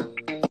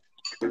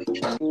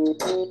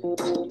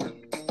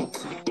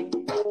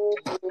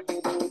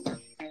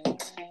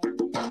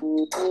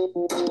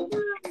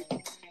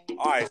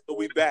 All right, so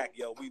we back,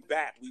 yo. We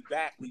back.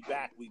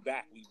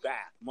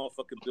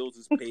 Motherfucking bills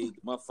is paid.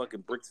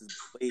 Motherfucking bricks is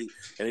paid.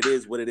 And it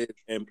is what it is.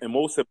 And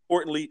most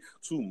importantly,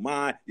 to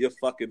mind your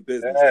fucking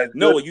business.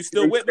 Noah, you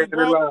still with me,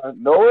 bro?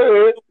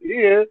 Noah, he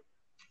is.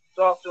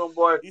 Talk to him,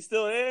 boy. You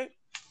still in?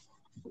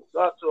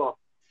 Talk to him.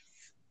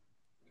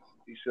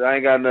 He said, I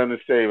ain't got nothing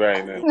to say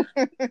right now.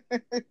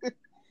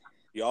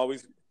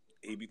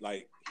 He be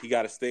like, he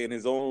got to stay in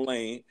his own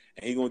lane,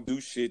 and he gonna do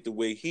shit the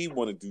way he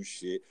want to do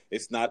shit.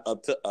 It's not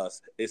up to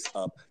us. It's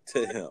up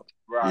to him.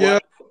 Right. Yeah.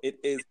 It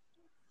is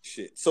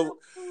shit. So,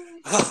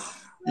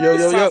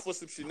 yo. For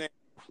some shenanigans.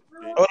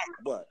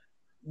 What?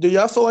 Do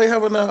y'all feel like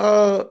having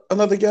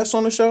another guest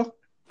on the show?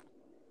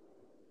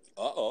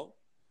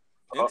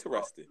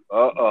 Interesting.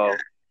 All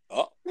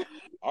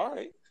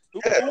right.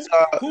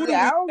 Who do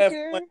I don't we have?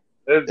 care.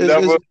 It's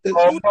never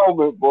a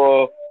moment,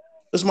 boy.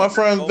 It's my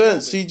friend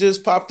Vince. He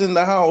just popped in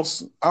the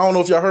house. I don't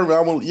know if y'all heard me.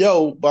 I went,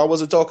 yo, but I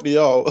wasn't talking to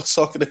y'all. I was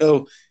talking to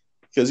him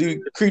because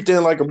he creeped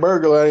in like a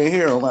burglar. I didn't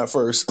hear him at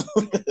first.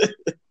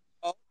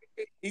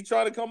 He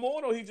trying to come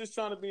on, or he just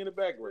trying to be in the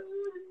background?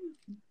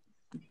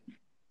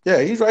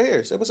 Yeah, he's right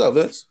here. Say what's up,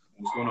 Vince.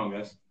 What's going on,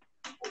 guys?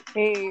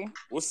 Hey.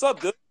 What's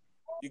up, dude?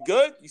 You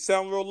good? You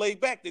sound real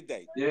laid back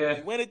today. Yeah.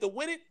 You win it to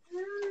win it?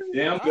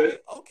 Yeah, I'm good.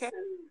 Right, okay.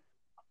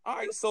 All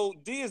right, so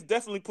D has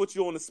definitely put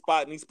you on the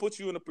spot, and he's put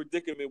you in a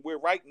predicament where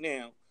right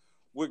now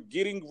we're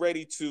getting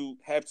ready to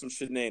have some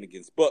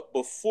shenanigans. But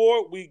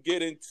before we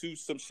get into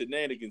some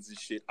shenanigans and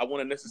shit, I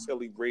want to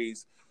necessarily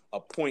raise a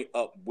point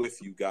up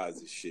with you guys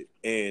and shit.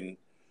 And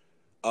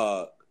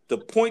the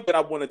point that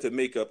I wanted to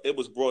make up, it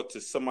was brought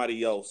to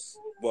somebody else.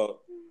 Well,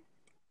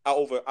 I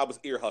was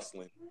ear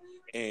hustling,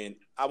 and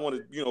I want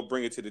to,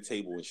 bring it to the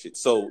table and shit.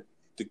 So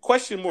the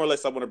question, more or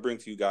less, I want to bring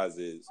to you guys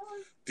is: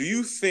 do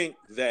you think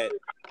that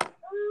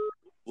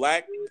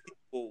Black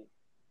people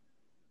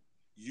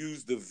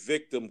use the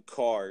victim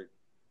card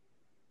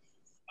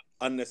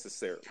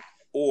unnecessarily?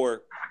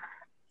 Or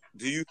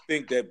do you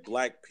think that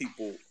Black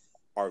people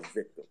are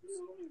victims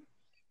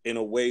in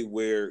a way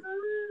where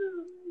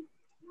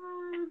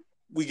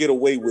we get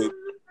away with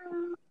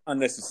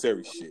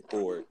unnecessary shit?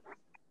 Or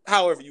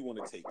however you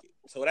want to take it.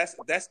 So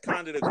that's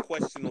kind of the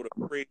question or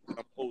the phrase that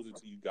I'm posing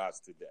to you guys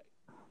today.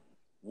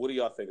 What do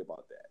y'all think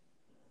about that?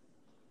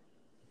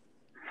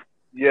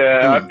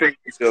 Yeah, I think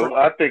we do.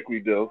 I think we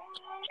do.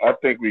 I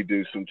think we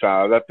do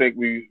sometimes. I think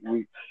we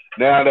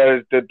now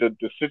that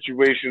the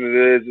situation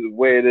it is the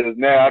way it is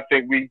now, I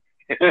think we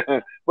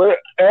but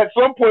at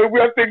some point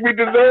I think we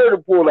deserve to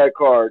pull that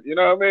card. You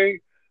know what I mean?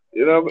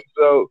 You know,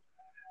 so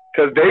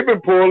because they've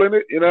been pulling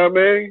it. You know what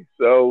I mean?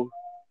 So,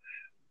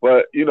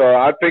 but you know,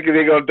 I think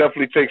they're gonna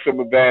definitely take some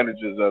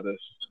advantages of this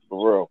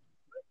for real.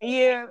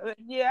 Yeah.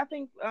 I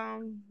think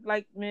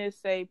like Miz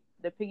say,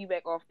 to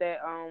piggyback off that,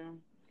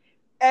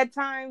 at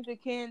times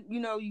it can,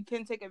 you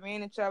can take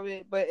advantage of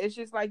it, but it's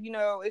just like,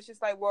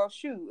 well,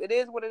 shoot, it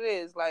is what it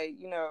is. Like,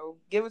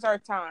 give us our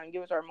time,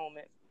 give us our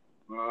moment.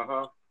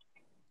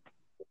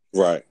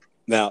 Right.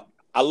 Now,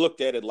 I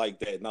looked at it like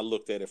that, and I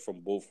looked at it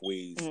from both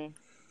ways.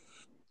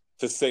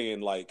 To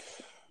saying, like,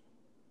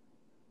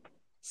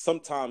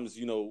 sometimes,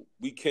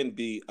 we can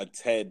be a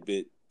tad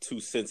bit too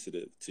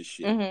sensitive to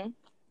shit.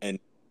 And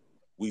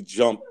we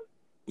jump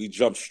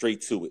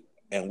straight to it,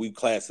 and we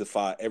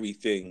classify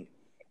everything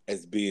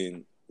as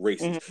being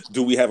racist.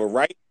 Do we have a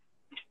right?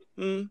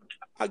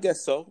 I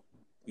guess so.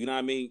 You know what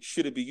I mean?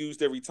 Should it be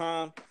used every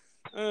time?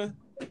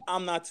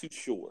 I'm not too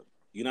sure.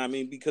 You know what I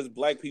mean? Because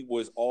black people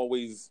is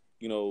always,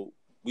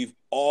 we've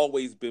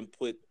always been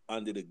put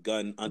under the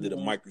gun, under the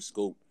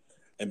microscope,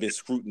 and been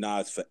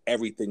scrutinized for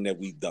everything that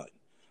we've done.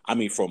 I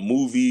mean, from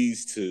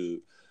movies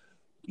to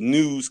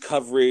news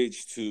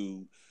coverage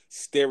to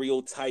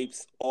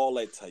stereotypes, all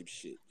that type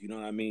shit. You know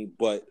what I mean?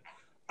 But,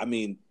 I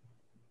mean,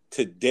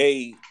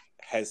 today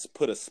has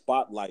put a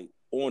spotlight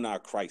on our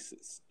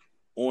crisis,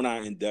 on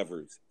our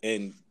endeavors,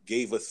 and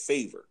gave us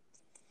favor.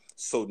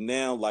 So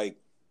now, like,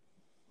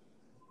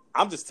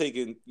 I'm just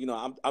taking,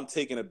 I'm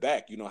taken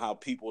aback, how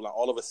people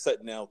all of a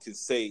sudden now can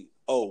say,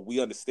 oh,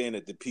 we understand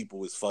that the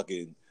people is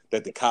fucking,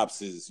 that the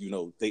cops is,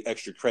 they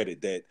extra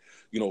credit that,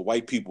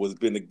 white people has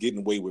been getting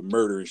away with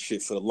murder and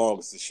shit for the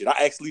longest and shit.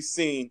 I actually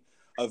seen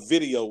a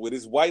video where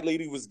this white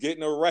lady was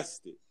getting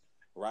arrested,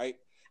 right?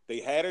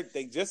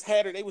 They just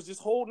had her, they was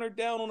just holding her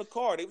down on the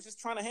car. They was just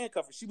trying to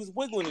handcuff her. She was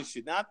wiggling and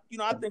shit. Now,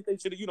 I think they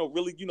should have,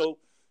 really,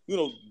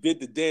 did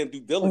the damn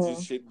due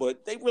diligence shit,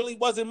 but they really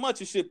wasn't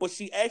much of shit. But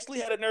she actually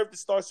had a nerve to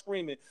start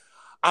screaming,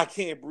 I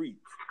can't breathe.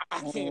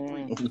 I can't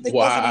breathe. They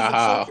wasn't even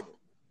checking her.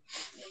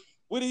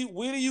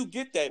 Where do you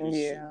get that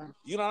shit?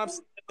 You know what I'm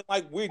saying?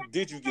 Like, where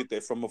did you get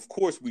that from? Of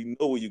course, we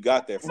know where you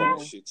got that from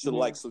and shit. So,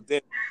 like, so then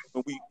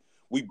when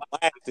we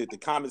blasted, the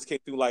comments came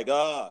through like,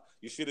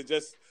 you should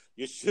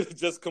have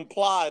just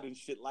complied and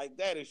shit like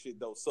that and shit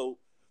though. So,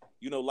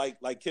 like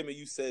Kimmy,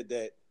 you said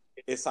that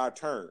it's our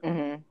turn.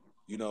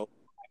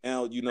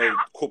 Now,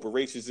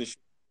 corporations and shit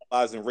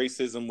realizing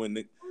racism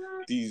when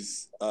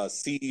these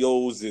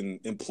CEOs and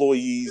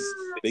employees,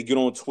 they get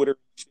on Twitter,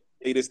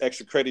 say this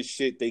extra credit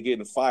shit, they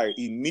getting fired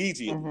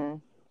immediately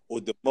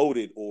or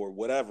demoted or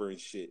whatever and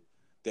shit.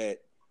 That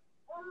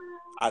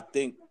I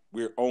think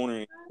we're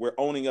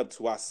owning up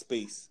to our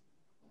space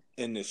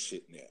in this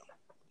shit now.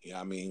 You know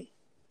what I mean?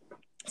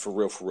 For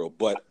real.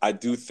 But I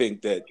do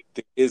think that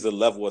there is a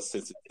level of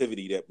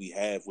sensitivity that we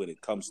have when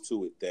it comes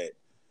to it that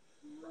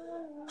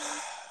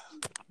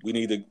we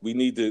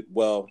need to,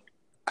 well,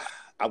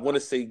 I want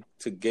to say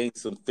to gain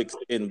some thick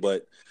skin,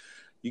 but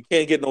you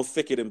can't get no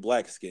thicker than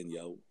black skin,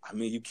 yo. I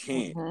mean, you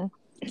can't.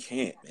 You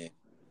can't, man.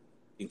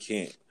 You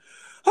can't.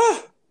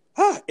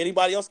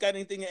 Anybody else got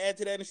anything to add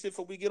to that and shit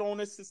before we get on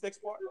this next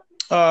part?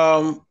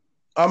 I'm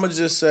gonna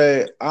just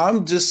say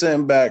I'm just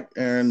sitting back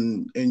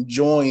and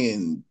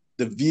enjoying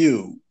the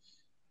view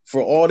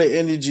for all the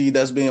energy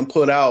that's being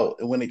put out,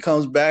 and when it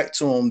comes back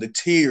to them, the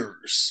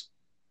tears,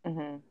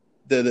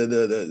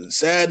 the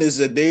sadness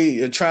that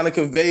they are trying to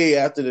convey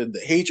after the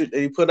hatred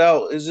they put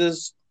out is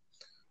just.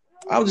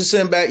 I'm just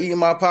sitting back eating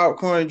my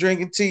popcorn and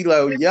drinking tea.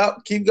 Like,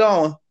 yep, keep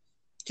going,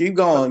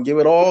 give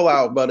it all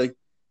out, buddy.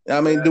 I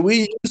mean, do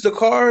we use the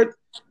card?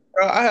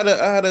 I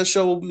had a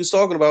show where we was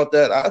talking about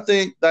that. I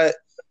think that,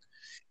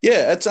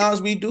 yeah, at times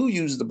we do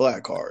use the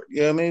black card.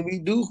 You know what I mean? We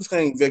do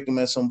claim victim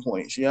at some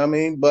points. You know what I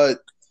mean? But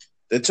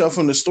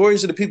from the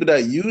stories of the people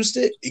that used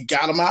it, it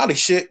got them out of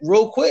shit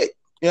real quick.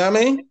 You know what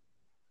I mean?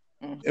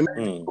 And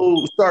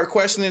people start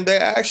questioning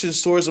their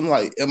actions towards them.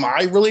 Like, am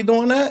I really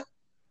doing that?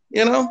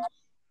 You know?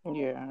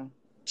 Yeah.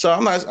 So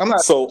I'm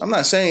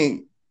not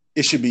saying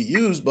it should be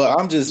used, but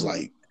I'm just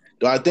like,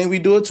 do I think we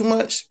do it too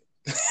much?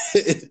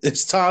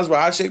 It's times where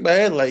I shake my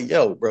head like,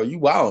 yo, bro, you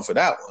wilding for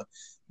that one.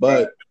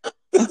 But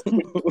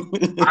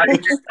I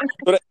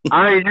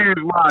ain't used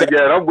mine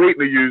yet. I'm waiting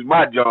to use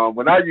my John.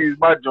 When I use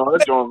my John,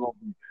 that John's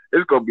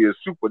gonna be a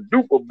super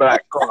duper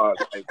black card.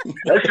 Like,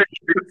 that shit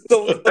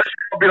gonna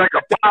be like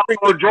a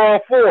power draw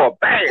 4.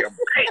 Bam,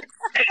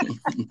 bam,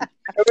 bam.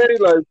 I mean,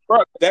 like,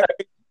 fuck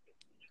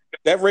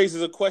that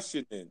raises a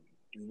question then.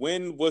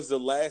 When was the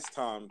last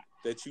time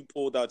that you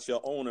pulled out your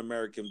own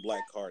American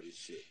black card and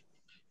shit?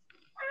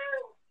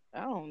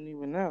 I don't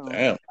even know.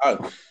 Damn.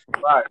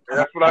 Right.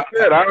 That's what I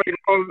said. I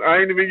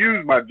ain't even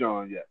used my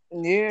John yet.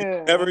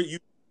 Yeah.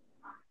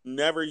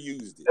 Never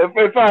used it.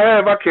 If I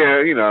have, I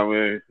can't. You know,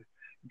 man,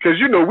 because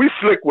we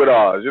slick with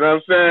ours. You know what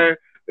I'm saying?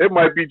 It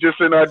might be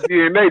just in our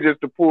DNA just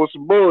to pull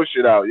some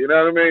bullshit out. You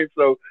know what I mean?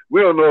 So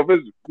we don't know if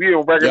we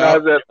don't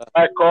recognize that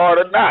black card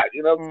or not.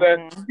 You know what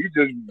I'm saying? We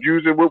just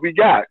using what we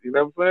got. You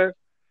know what I'm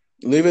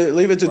saying?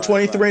 Leave it to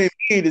 23andMe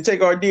to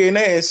take our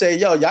DNA and say,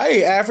 yo, y'all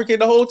ain't African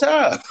the whole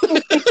time.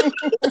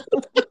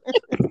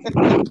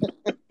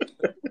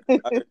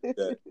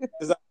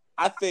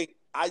 I think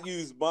I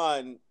use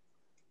mine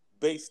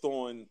based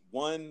on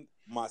one,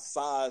 my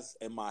size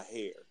and my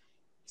hair.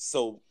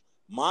 So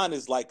mine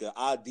is like an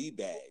ID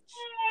badge.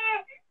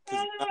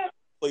 Because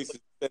places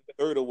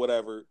third or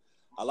whatever,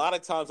 a lot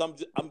of times I'm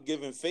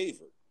giving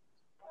favor.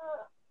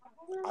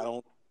 I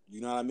don't,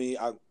 you know what I mean?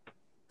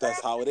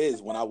 That's how it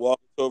is. When I walk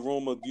into a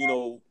room of,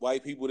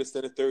 white people that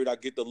stand in third, I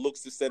get the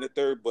looks to stand in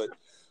third, but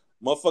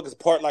motherfuckers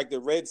part like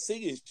the Red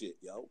Sea and shit,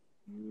 yo.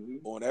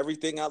 On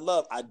everything I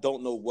love. I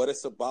don't know what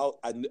it's about.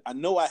 I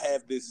know I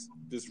have this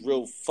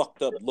real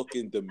fucked up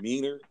looking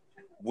demeanor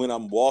when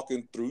I'm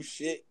walking through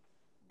shit,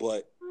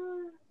 but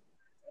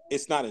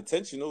it's not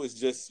intentional. It's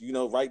just,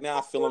 right now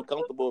I feel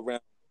uncomfortable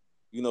around,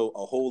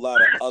 a whole lot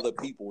of other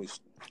people and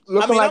shit.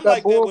 Looking like a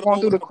bull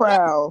going through the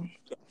crowd.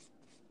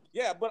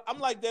 Yeah, but I'm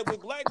like that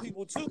with black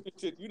people too and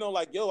shit.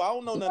 Like, yo, I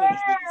don't know none of these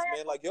niggas,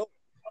 man. Like, yo,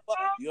 fuck,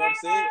 you know what I'm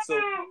saying? So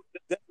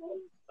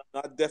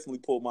I definitely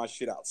pulled my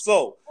shit out.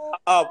 So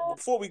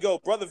before we go,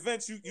 Brother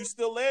Vince, you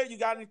still there? You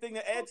got anything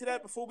to add to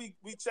that before we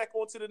check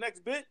on to the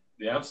next bit?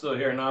 Yeah, I'm still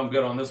here. Now I'm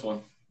good on this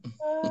one.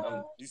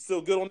 You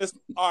still good on this?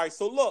 All right,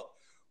 so look,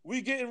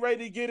 we getting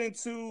ready to get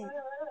into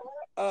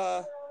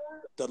the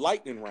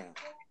lightning round.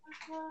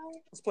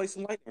 Let's play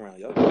some lightning round,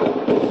 yo.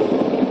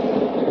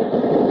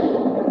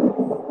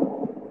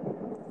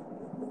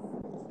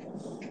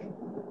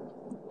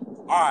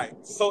 All right,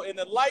 so in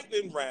the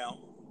lightning round,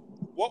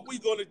 what we're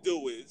going to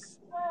do is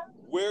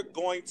we're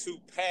going to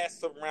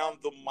pass around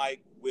the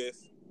mic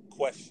with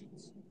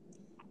questions.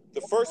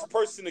 The first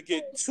person to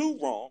get 2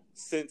 wrong,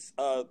 since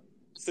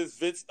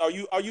Vince, are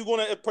you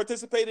going to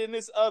participate in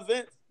this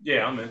event?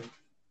 Yeah, I'm in.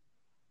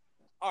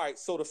 All right,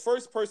 so the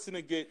first person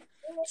to get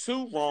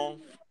 2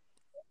 wrong,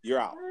 you're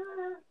out.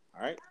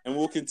 All right, and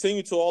we'll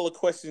continue till all the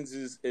questions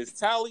is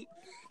tallied.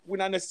 We're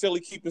not necessarily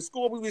keeping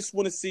score. We just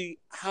want to see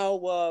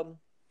how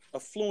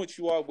affluent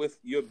you are with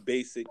your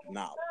basic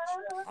knowledge.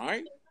 All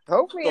right.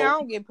 Hopefully, I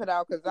don't get put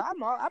out because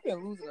I've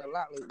been losing a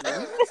lot lately.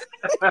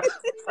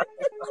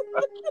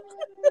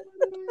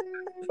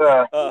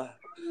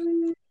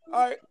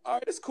 All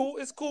right, it's cool.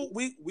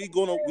 We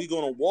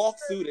gonna walk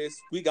through this.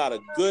 We got a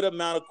good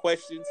amount of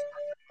questions.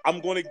 I'm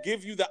gonna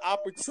give you the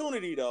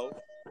opportunity though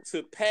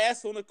to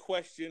pass on a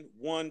question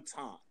 1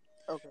 time.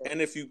 Okay.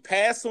 And if you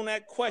pass on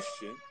that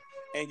question,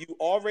 and you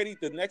already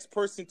the next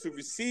person to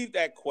receive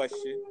that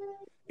question,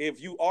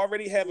 if you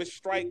already have a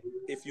strike,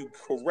 if you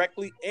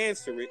correctly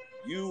answer it,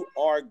 you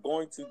are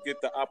going to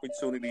get the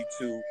opportunity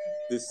to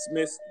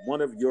dismiss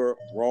one of your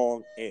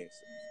wrong answers.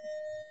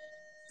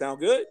 Sound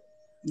good?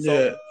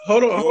 Yeah.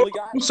 Hold on.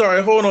 I'm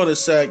sorry. Hold on a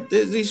sec.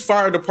 These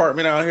fire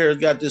department out here has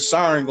got this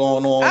siren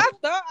going on. I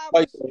thought I was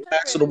like the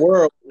backs of the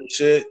world and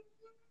shit.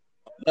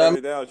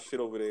 Shit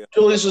over there.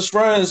 Julius's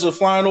friends are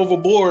flying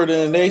overboard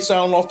and they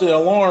sound off the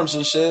alarms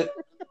and shit.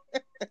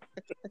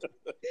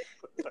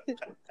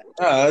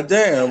 Ah,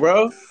 damn,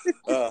 bro.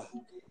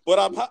 But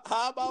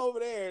how about over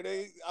there?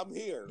 I'm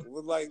here.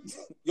 With like,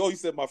 yo, you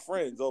said my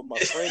friends. Oh, my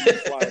friends are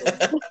flying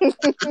over.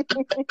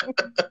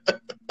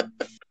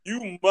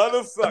 You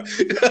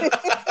motherfucker.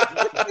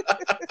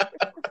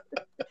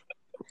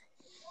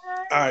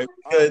 All right,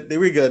 good.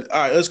 We good.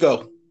 All right, let's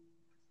go.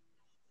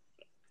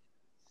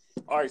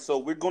 All right, so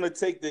we're gonna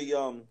take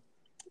the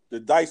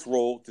dice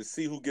roll to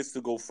see who gets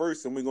to go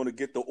first, and we're gonna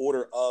get the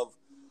order of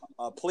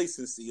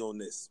placency on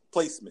this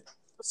placement.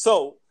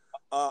 So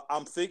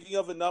I'm thinking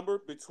of a number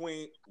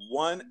between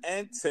 1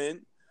 and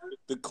 10.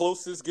 The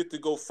closest get to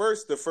go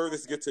first. The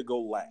furthest get to go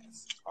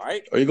last. All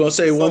right. Are you gonna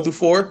say 1 through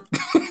 4?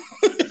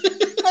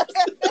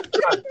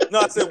 No,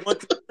 I said 1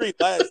 through 3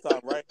 last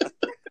time, right? I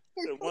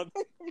said 1,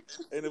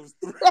 and it was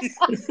 3.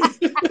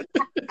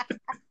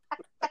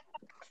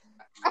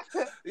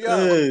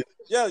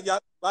 Yo,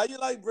 why you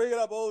like bringing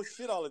up old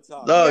shit all the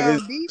time? No, yo,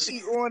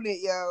 DC on it,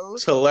 yo.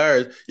 It's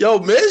hilarious. Yo,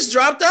 Miz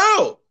dropped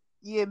out.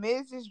 Yeah,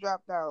 Miz just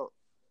dropped out.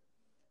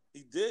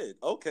 He did.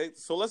 Okay,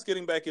 so let's get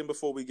him back in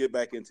before we get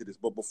back into this.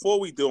 But before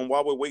we do, and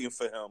while we're waiting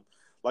for him,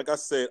 like I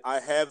said, I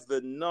have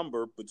the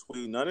number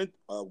between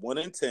 1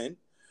 and 10.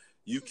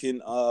 You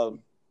can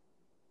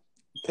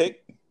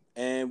pick,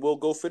 and we'll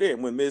go for there.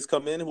 And when Miz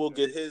come in, we'll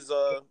get his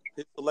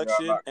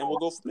selection, and we'll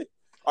go from there.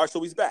 All right,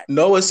 so he's back.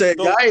 Noah said,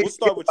 so "Guys, we'll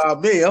start with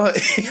about me."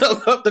 He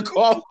hung up the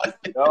call.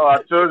 Oh,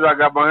 I told you I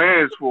got my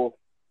hands full.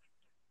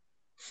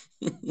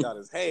 Got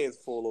his hands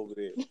full over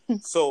there.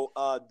 So,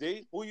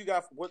 D, who you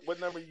got? What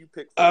number you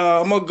pick?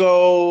 I'm gonna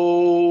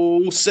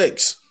go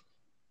 6.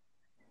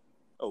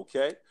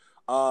 Okay.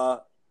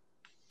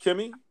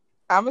 Kimmy?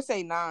 I'm gonna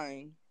say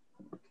 9.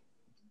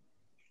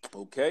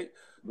 Okay.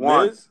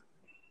 1. Liz?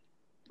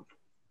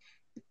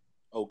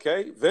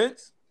 Okay.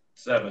 Vince?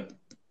 7.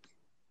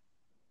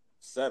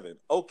 7.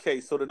 Okay,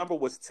 so the number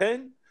was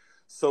 10.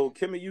 So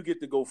Kimmy, you get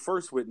to go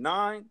first with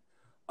 9.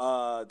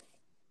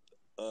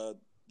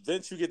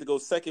 Vince, you get to go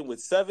second with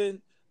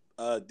 7.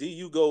 D,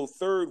 you go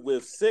third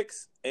with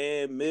 6,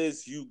 and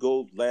Miz, you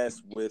go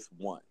last with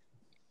 1.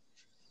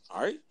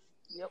 All right.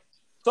 Yep.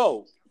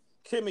 So,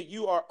 Kimmy,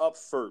 you are up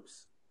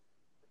first.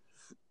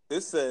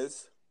 It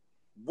says,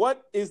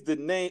 "What is the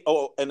name?"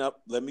 Oh, and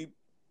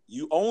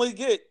you only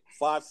get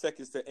 5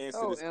 seconds to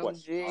answer this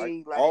question. All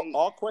right? like,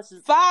 all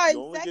questions. 5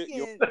 you only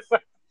seconds.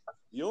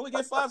 You only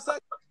get 5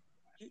 seconds.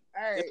 All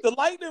right. It's the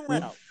lightning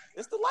round.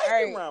 It's the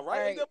lightning round,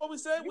 right? All Is that what we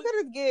said? You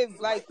gotta give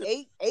like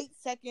 8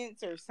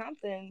 seconds or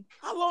something.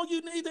 How long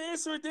you need to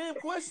answer a damn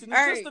question? It's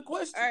All just right. a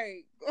question. All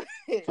right.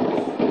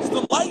 It's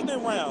the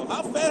lightning round.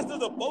 How fast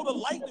does a bolt of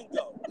lightning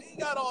go? We ain't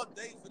got all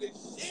day for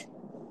this shit.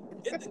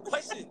 Get the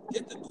question.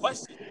 Get the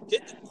question.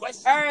 Get the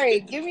question. All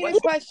right. Give me the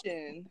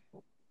question.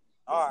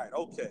 All right.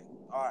 Okay.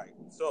 All right.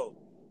 So,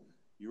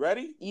 you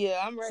ready?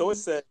 Yeah, I'm ready. So it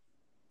said,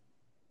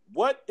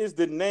 "What is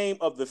the name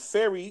of the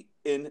fairy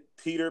in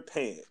Peter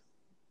Pan?"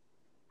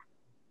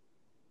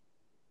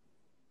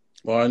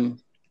 1,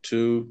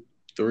 2,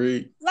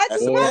 3. Like,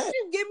 That's why it. did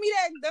you give me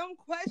that dumb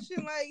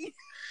question? Like,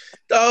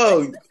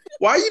 Dog,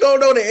 why you don't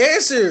know the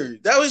answer?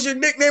 That was your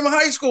nickname in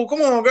high school.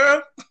 Come on,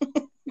 girl.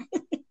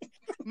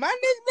 my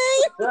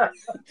nickname?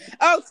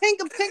 Oh,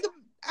 Tinker.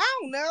 I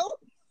don't know.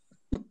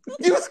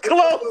 You was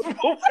close.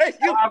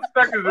 5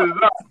 seconds is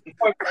up.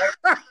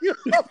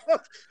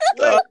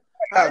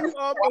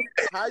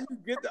 How you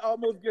get to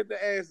almost get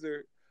the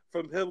answer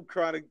from him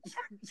trying to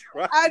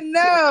I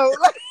know.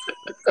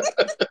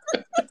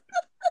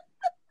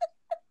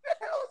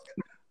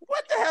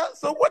 What the hell?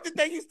 So what did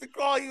they used to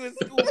call you in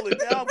school? And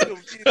now I'm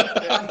confused.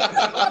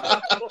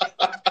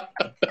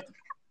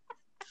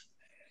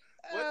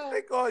 What did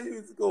they call you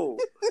in school?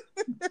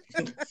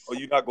 Oh,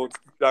 you're not going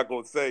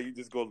to say. You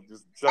just going to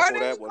just shuffle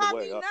that one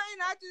away. Nothing.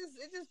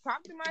 It just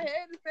popped in my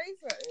head to say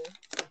something.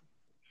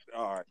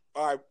 All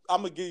right.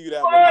 I'm gonna give you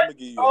that one.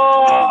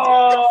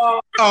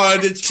 Oh,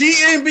 the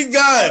cheating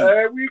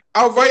begun.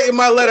 I'm writing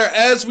my letter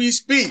as we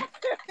speak.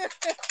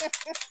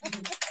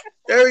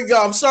 There we go.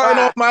 I'm starting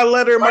off my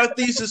letter, my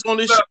thesis on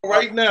this show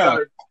right now.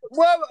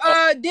 Well,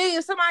 D,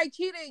 if somebody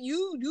cheated,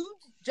 you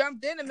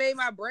jumped in and made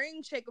my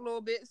brain shake a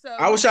little bit. So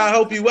I was trying to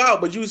help you out,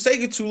 but you was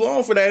taking too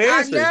long for that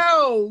answer. I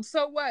know.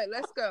 So what?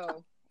 Let's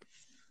go.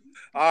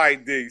 All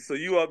right, D. So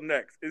you up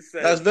next. It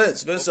says That's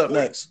Vince. Vince up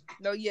next.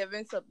 No, yeah,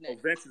 Vince up next.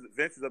 Oh,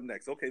 Vince is up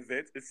next. Okay,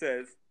 Vince. It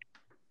says,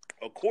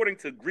 according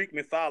to Greek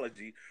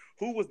mythology,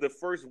 who was the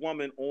first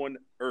woman on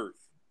Earth?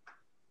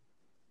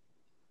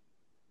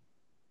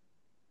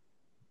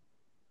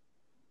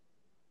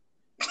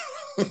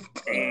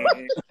 I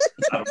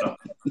don't know.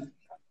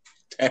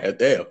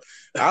 Damn.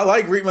 I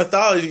like Greek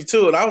mythology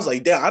too, and I was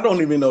like, damn, I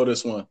don't even know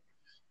this one.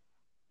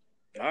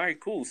 All right,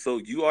 cool. So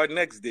you are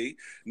next, D.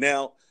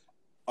 Now,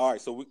 all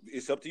right. So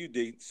it's up to you,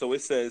 D. So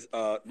it says,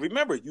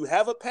 remember, you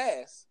have a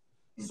pass,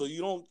 so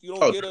you don't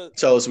get a.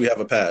 Tell us we have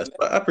a pass.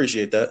 I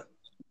appreciate that.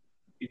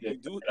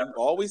 You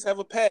always have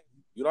a pass.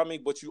 You know what I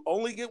mean? But you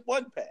only get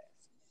one pass.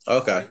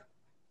 Okay.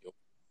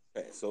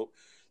 Okay. So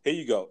here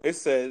you go. It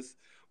says,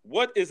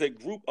 what is a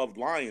group of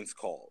lions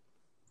called?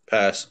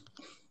 Pass.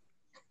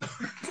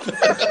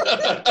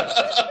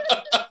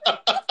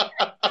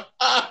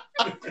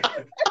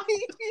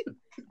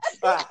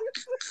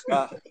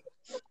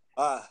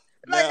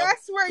 Like, I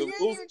swear, you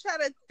didn't even try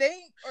to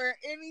think or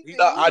anything.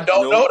 I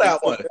don't know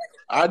that one.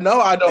 I know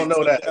I don't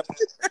know that.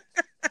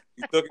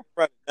 You took it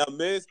right. Now,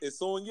 Miz,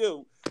 it's on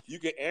you. You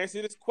can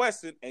answer this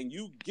question, and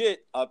you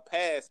get a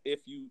pass if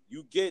you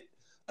get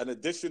an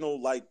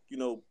additional,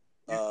 wrong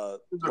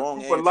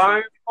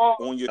answer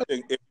on your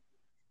thing.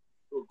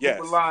 Yes.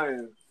 Group of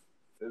lions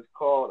is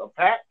called a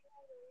pack.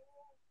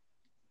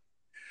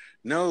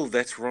 No,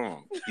 that's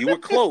wrong. You were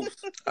close.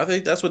 I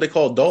think that's what they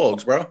call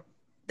dogs, bro.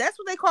 That's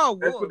what they call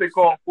wolves. That's what they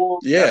call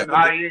wolves. Yeah. And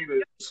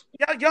hyenas.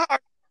 Y'all are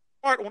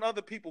smart on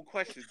other people's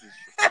questions and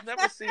shit. I've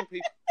never seen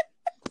people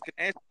who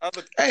can answer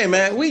other people's Hey,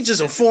 man, we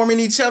just informing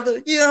each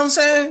other. You know what I'm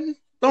saying?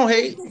 Don't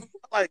hate.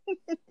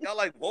 Y'all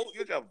like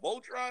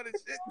Voltron and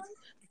shit.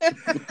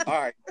 All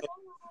right. So,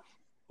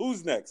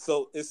 who's next?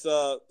 So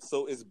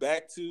it's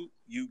back to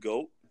you,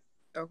 Goat.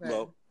 Okay.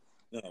 Well,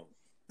 no.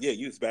 Yeah,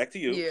 it's back to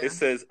you. Yeah. It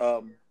says,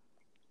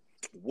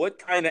 what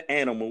kind of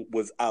animal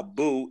was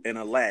Abu in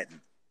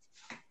Aladdin?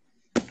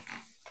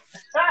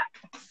 I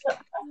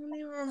don't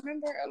even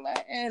remember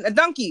Aladdin. A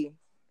donkey.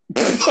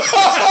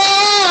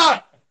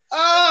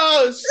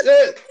 Oh,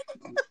 shit.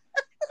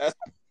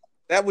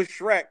 That was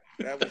Shrek.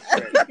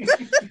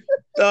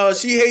 No,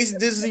 she hates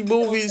Disney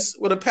movies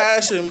with a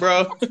passion,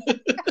 bro.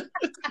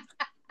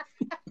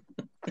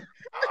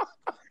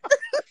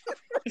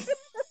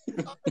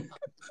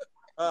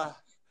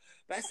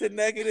 That's a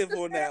negative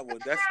on that one.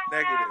 That's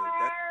negative.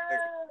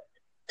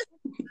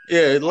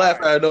 Yeah,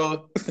 laugh at it,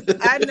 dog.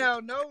 I know.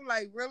 No,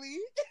 like, really?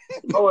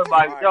 Oh,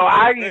 like, yo,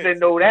 I didn't even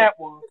know that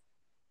one.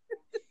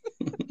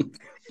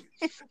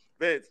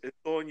 Vince, it's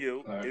on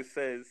you. Right. It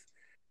says,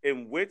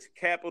 in which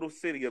capital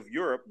city of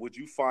Europe would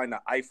you find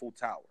the Eiffel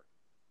Tower?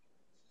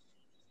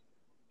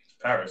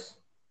 Paris.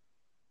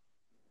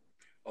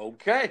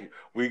 Okay,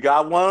 we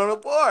got one on the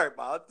board.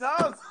 About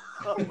time.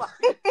 I was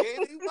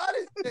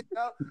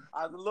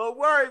a little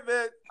worried,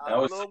 man. I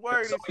was a little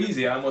worried. So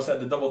easy. I almost had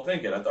to double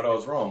think it. I thought I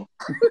was wrong.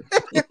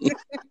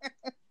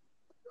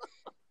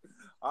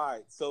 All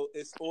right, so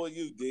it's on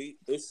you, D.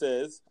 It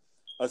says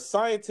a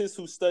scientist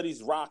who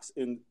studies rocks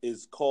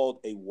is called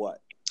a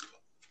what?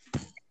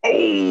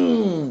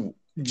 Oh,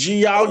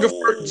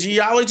 geologist.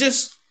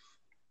 Geologist.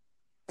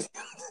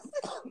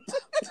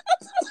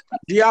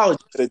 You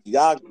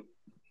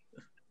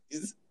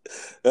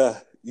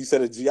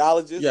said a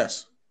geologist?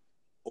 Yes.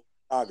 Or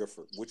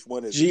geographer. Which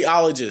one is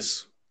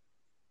geologist?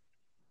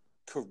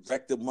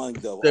 Correct among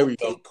though. There we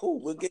go.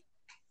 Cool.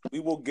 We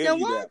will give Then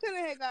you why that.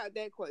 couldn't I got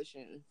that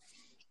question?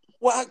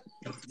 Why?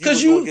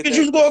 Because you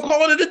was gonna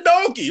call it a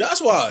donkey.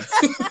 That's why.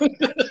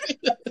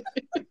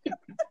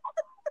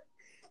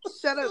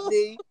 Shut up,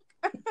 D.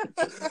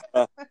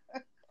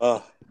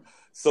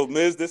 So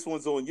Miz, this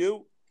one's on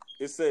you.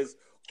 It says,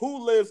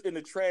 who lives in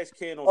the trash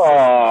can on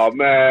Oh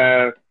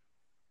man.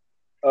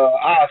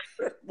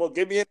 Well,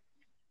 give me it.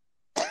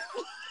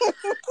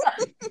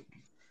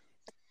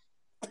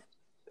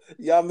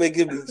 Y'all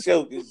making me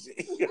choke and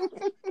shit.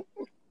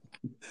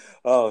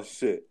 Oh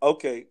shit.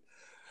 Okay.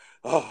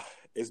 Oh,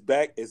 it's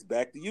back to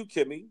you,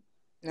 Kimmy.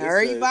 Now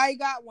everybody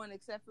got one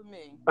except for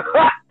me.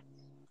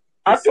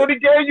 I thought he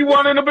gave you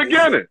one in the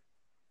beginning.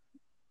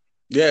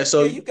 Yeah,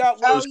 so you got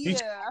one. Oh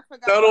yeah, I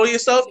forgot. Got on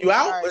yourself. You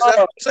out? Is that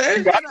what you're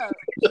saying? Shut up.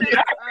 You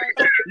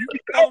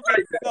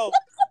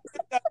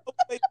got no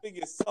faith in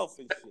yourself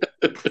and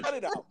shit. Cut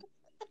it out.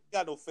 You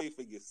got no faith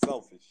in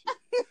yourself and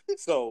shit.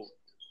 So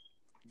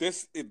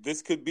this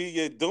could be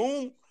your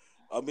doom.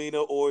 I mean,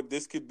 or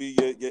this could be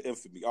your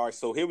infamy. All right,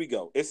 so here we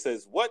go. It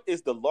says, what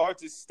is the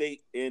largest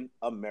state in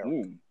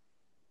America?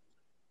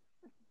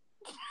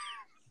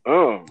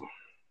 Oh.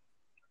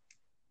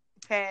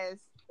 Pass.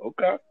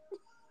 Okay.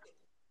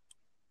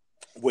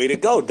 Way to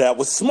go. That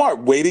was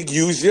smart. Way to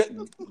use that.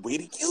 Way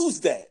to use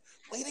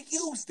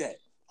that.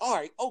 All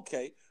right,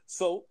 okay.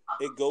 So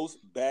it goes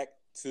back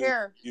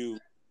to you.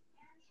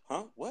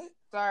 Huh? What?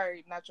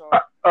 Sorry, not yours.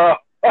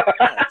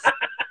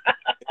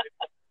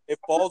 It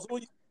falls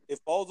on you. It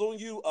falls on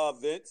you,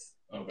 Vince.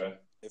 Okay.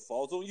 It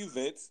falls on you,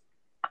 Vince.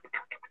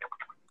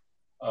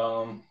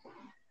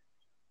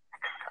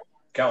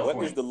 California.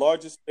 What is the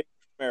largest state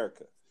in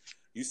America?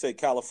 You say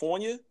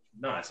California?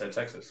 No, I said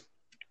Texas.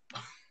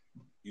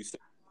 You said?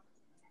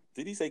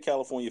 Did he say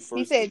California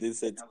first? He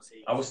said.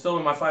 I was still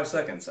in my 5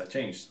 seconds. I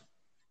changed.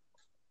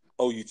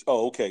 Oh,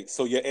 okay.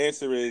 So your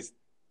answer is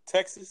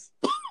Texas?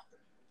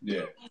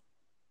 Yeah.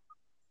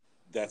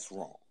 That's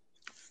wrong.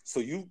 So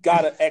you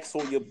got an X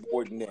on your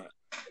board now.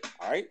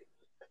 All right?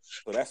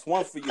 So that's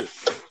one for you.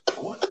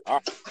 All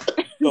right.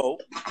 So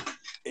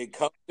it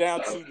comes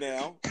down to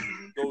now.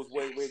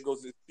 It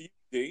goes to you,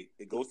 D.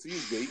 It goes to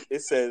you, D.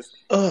 It says,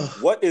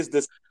 what is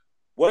the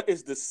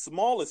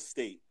smallest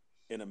state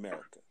in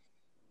America?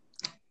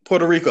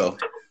 Puerto Rico.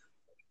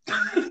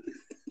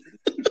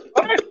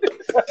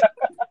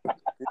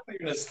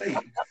 Even a state.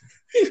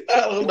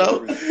 I don't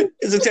know.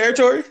 Is it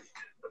territory?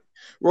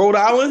 Rhode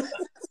Island?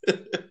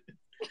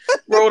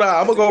 Rhode Island.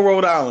 I'm gonna go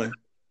Rhode Island.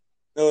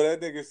 No, that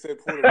nigga said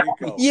Puerto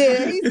Rico.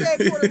 Yeah, he said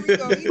Puerto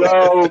Rico.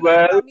 No,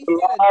 man.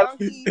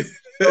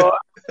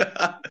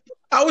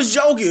 I was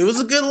joking. It was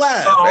a good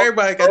laugh.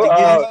 Everybody got to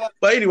get it.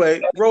 But anyway,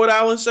 Rhode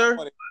Island, sir.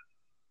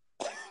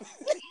 I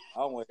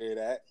don't want to hear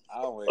that.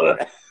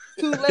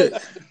 Too late.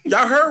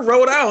 Y'all heard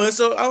Rhode Island,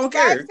 so I don't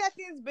care. 5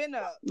 seconds been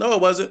up. No, it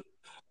wasn't.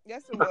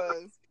 Yes, it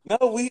was. No,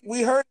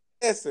 we heard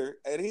the answer,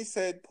 and he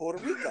said Puerto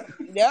Rico.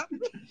 Yep.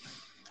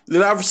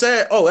 Then I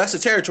said, "Oh, that's a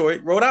territory,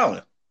 Rhode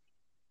Island."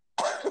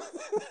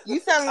 You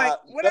sound like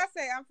what I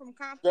say. I'm from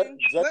Compton.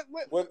 What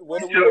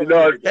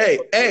Hey,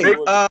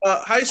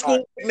 high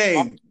school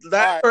name.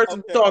 That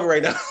person's talking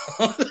right now.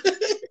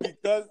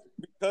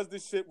 because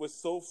this shit was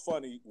so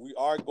funny, we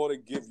are going to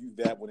give you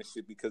that one and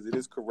shit because it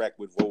is correct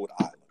with Rhode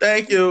Island.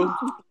 Thank you.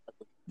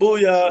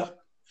 Booyah.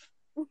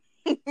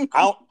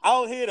 I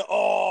don't hear the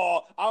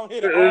I don't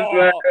hear the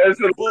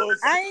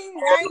I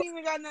ain't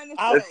even got nothing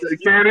to say. You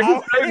can't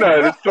even say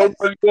nothing. There's so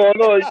much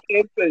going on. You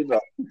can't say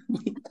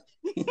nothing.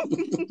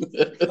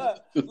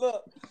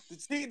 Look, the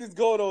cheating is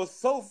going on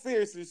so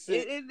fierce and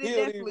shit. He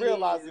don't even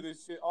realize it and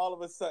shit all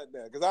of a sudden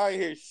now. Because I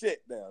ain't hear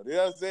shit now. You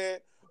know what I'm saying?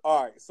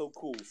 All right, so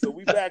cool. So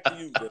we back to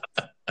you, then.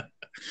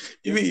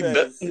 You mean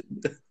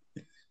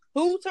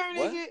who turn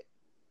is it?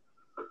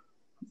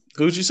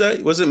 Who'd you say?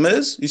 Was it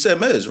Miz? You said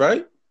Miz,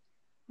 right?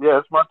 Yeah,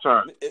 it's my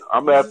turn.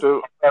 I'm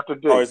after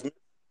D. Okay.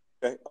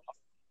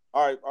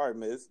 All right,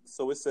 Miz.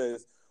 So it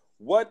says,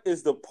 what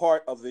is the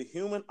part of the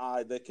human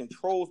eye that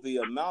controls the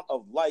amount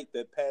of light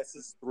that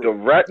passes through? The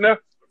retina?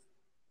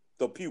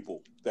 The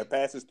pupil. That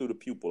passes through the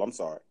pupil. I'm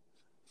sorry.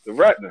 The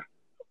retina.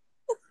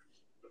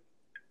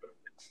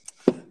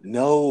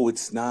 No,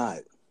 it's not.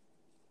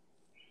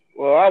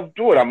 Well, I'll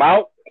do it. I'm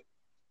out.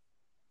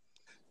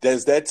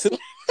 There's that too.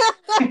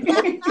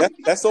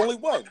 That's only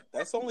one.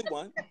 That's only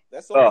one.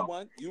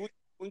 You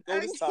can go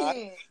to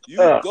side. You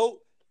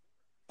go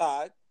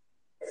side.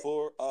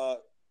 for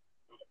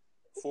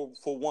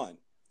one.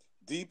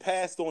 D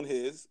passed on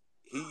his.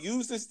 He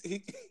used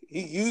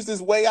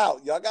his way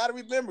out. Y'all gotta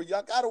remember,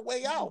 y'all gotta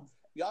way out.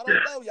 Y'all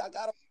don't know, y'all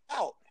gotta way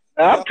out.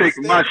 I'm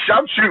taking my shot.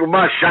 I'm shooting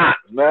my shot,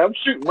 man. I'm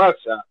shooting my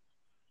shot.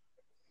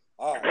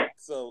 All right,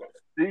 so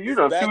you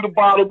done threw the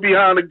bottle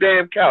behind the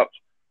damn couch.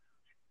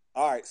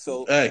 All right,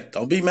 so hey,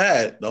 don't be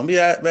mad. Don't be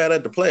mad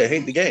at the player.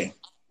 Hate the game.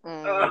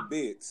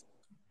 Bigs.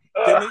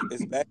 Timmy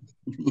is back.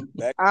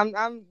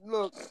 I'm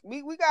look.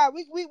 We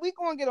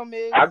gonna get on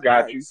Miz. I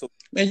got you. So,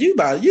 Man, you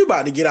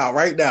about to get out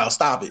right now.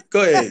 Stop it.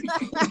 Go ahead.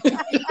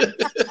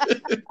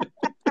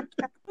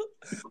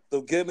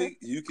 so Kimmy,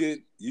 you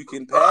can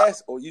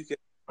pass or you can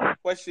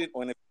question,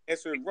 or if you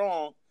answer it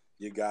wrong,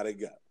 you gotta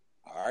go.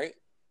 All right.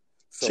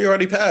 So, she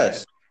already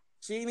passed.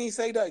 She didn't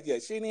say that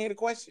yet. She didn't hear the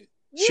question.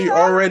 She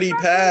already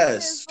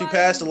passed. She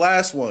passed the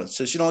last one,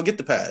 so she don't get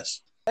the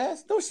pass.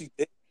 No, she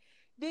did.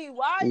 D,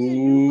 why are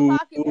you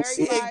clocking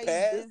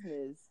everybody's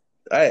business?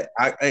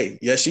 Hey,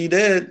 yes, she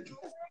did.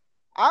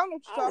 I don't know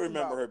what you're I talking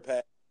remember about. her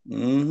pass.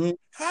 Mm-hmm.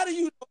 How do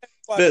you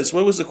know? Fitz,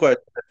 what was the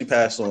question that she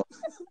passed on?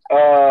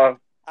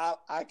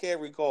 I can't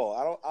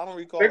recall. I don't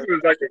recall. I think it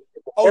was like the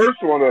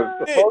first one.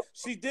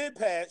 She did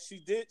pass. She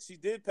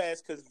did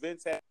pass because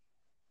Vince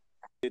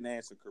didn't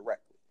answer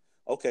correctly.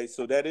 Okay,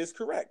 so that is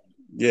correct.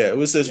 Yeah, it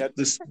was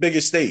this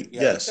biggest state.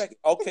 Yes.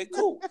 Okay,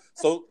 cool.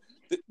 So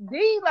D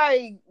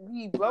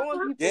he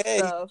blowing people's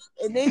stuff,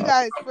 and then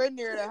got his friend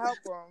there to help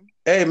him.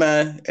 Hey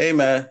man.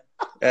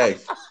 Hey.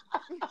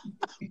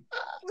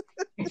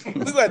 We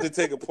gonna have to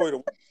take a point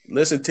of.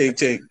 Listen,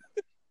 Tink.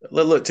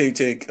 Look,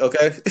 Tink.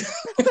 Okay.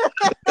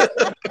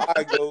 All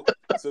right, go.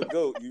 So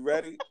go. You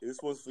ready? This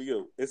one's for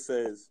you. It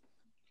says,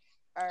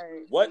 all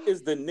right. What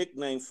is the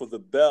nickname for the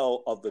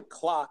bell of the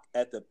clock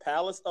at the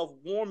Palace of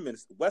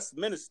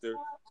Westminster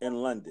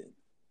in London?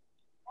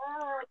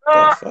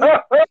 Oh,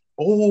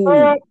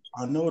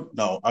 I know.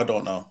 No, I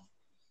don't know.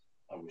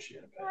 I wish you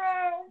had a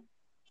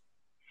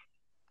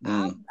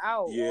pass.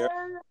 Yeah.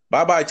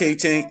 Bye,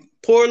 Tink.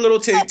 Poor little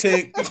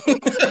Tink.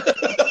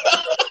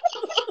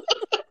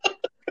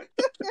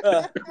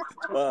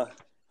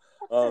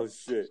 Oh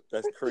shit,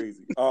 that's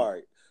crazy. All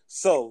right,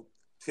 so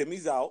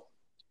Timmy's out.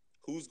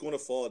 Who's gonna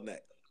fall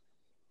next?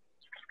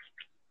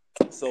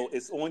 So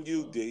it's on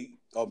you, D.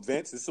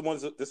 Vince, this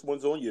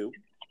one's on you.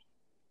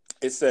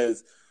 It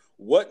says,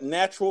 what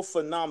natural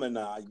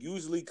phenomena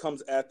usually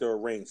comes after a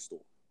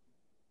rainstorm?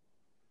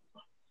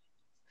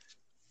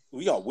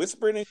 We are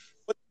whispering.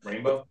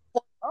 Rainbow.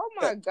 Oh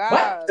my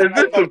God! Is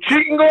this some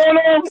cheating going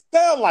on? It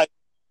sound like.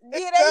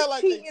 Yeah,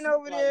 they cheating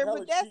over there,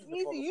 but that's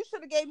easy. You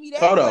should have gave me that.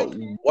 Hold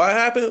on. What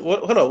happened?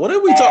 Hold on. What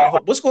did we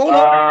talk? What's going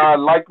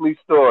on? Likely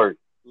story.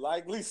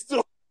 Likely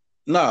story.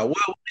 Nah. What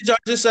did y'all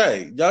just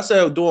say? Y'all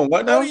said doing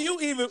what now?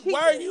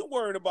 Why are you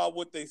worried about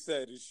what they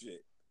said and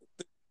shit?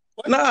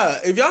 What? Nah.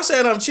 If y'all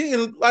said I'm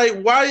cheating,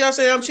 like why y'all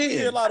say I'm cheating? You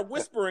hear a lot of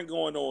whispering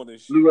going on and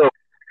shit.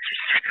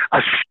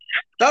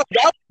 That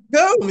was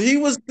him. He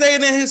was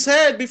saying in his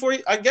head before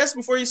he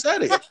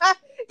said it.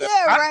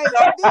 Yeah, right.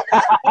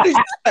 What did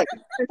you say?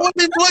 What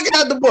did you looking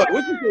at the book?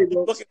 What you say,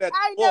 bro? Looking at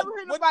I ain't never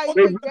heard nobody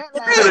think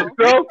that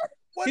loud.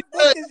 What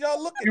is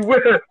y'all looking? You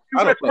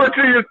whisper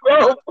to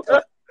yourself.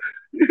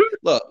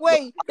 Look.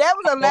 Wait, that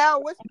was a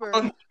loud whisper.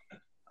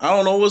 I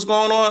don't know what's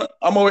going on.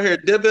 I'm over here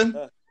dipping,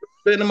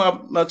 spitting in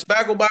my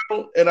tobacco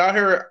bottle, and I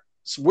hear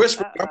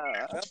whispering.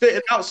 I'm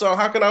spitting out. So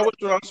how can I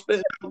whisper? I'm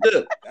spitting out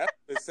dip. That's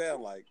what it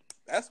sound like.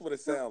 That's what it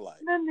sounds like.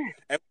 And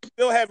we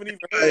still haven't even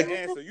heard the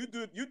answer. You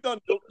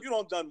done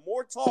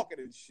more talking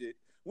and shit.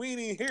 We ain't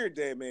even hear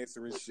damn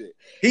answer and shit.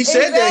 He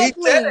said that. He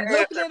said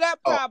looking it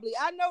up probably.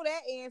 I know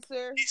that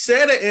answer. He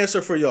said an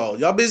answer for y'all.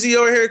 Y'all busy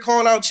over here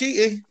calling out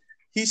cheating.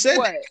 He said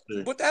what?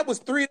 But that was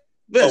 3.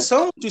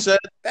 Son, what you said?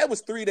 That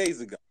was 3 days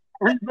ago.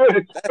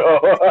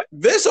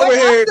 This over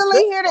here. I still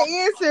ain't hear the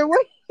answer.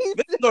 What? I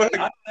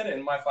said it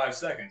in my 5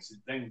 seconds.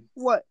 Then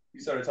what?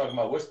 You started talking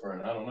about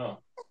whispering. I don't know.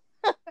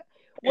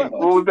 What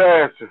was the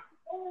answer?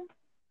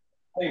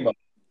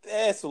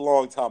 That's a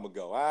long time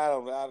ago.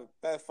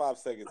 That 5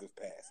 seconds has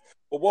passed.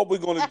 But what we're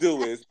gonna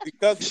do is,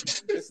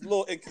 because there's a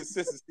little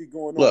inconsistency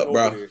going on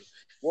over there.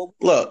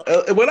 Look,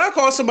 when I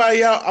call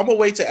somebody out, I'm gonna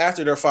wait till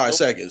after their 5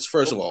 seconds.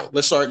 First of all,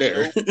 let's start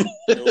there.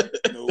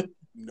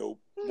 Nope.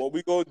 What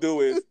we're gonna do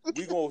is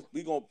we gonna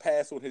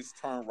pass on his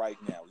turn right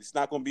now. It's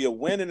not gonna be a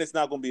win and it's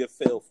not gonna be a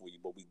fail for you,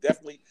 but we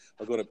definitely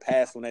are gonna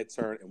pass on that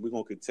turn and we're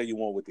gonna continue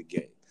on with the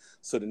game.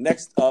 So the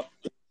next up.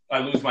 I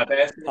lose my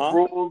pass.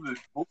 Rules is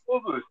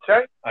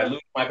check. I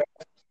lose my pass.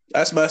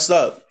 That's messed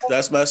up.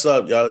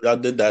 Y'all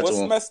did that to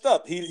him. What's messed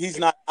up? He's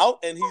not out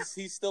and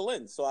he's still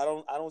in. So I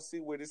don't see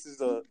where this is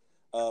a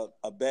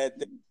bad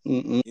thing.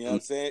 Mm-mm. You know what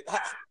I'm saying?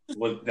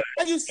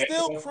 Are you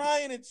still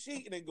crying and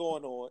cheating and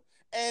going on?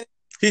 And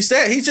he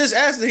just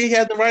asked that he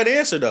had the right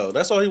answer though.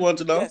 That's all he wanted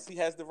to know. Yes, he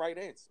has the right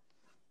answer.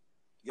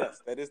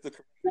 Yes, that is the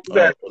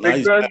correct.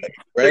 Big Ben.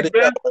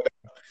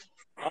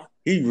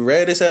 He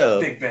red as hell.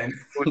 Big Ben.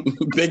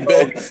 Big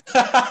Ben.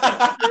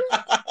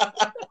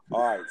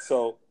 All right,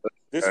 so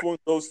this one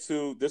goes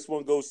to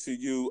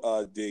you,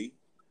 D.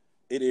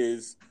 It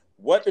is,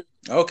 What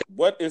Okay.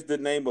 is the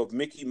name of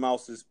Mickey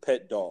Mouse's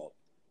pet dog?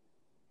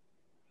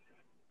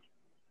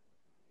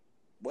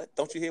 What?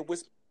 Don't you hear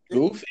whisper?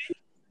 Goofy.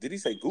 Did he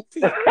say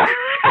Goofy?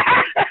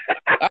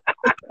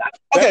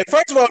 Okay,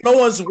 first of all, no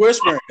one's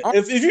whispering.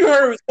 If you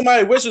heard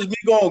somebody whispers me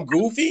going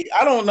Goofy,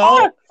 I don't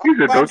know. He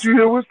said, "Don't you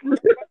hear whispering?"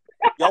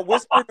 Y'all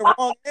whispering the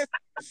wrong answer.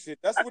 Shit,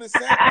 that's what it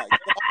sounds like.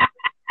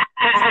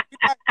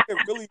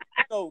 Really,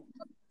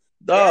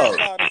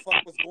 Dog.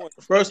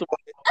 First of all,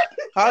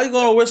 how you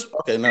gonna whisper?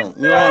 Okay, no.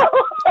 You know what?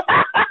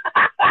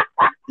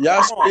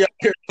 Y'all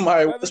hear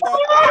somebody whisper.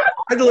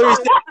 I literally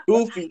said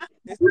Goofy.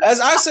 As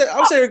I said,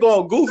 I'm saying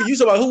going Goofy. You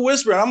said about who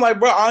whispering? I'm like,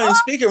 bro, I ain't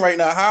speaking right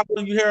now. How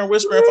are you hearing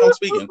whispering if I'm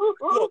speaking?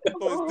 Look,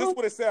 so this is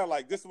what it sound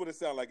like. This is what it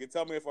sound like. And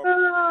tell me if I'm.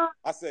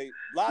 I say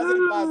blase,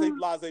 blase,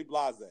 blase,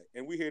 blase,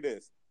 and we hear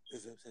this.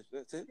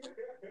 That's it.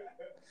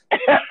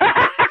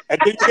 And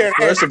then you hear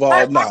First of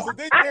all, no.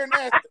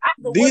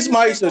 These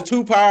mics are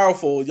too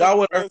powerful. Y'all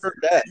would have heard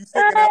that. You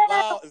thinking out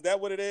loud? Is that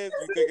what it is?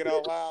 You thinking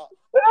out loud?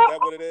 Is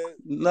that what it is?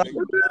 No.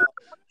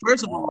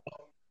 First of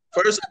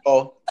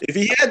all, if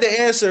he had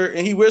the answer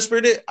and he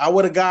whispered it, I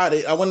would have got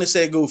it. I wouldn't have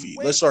said Goofy.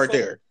 Let's start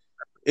there.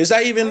 Is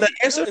that even the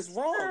answer? It's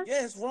wrong.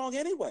 Yeah, it's wrong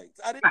anyway.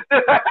 I didn't.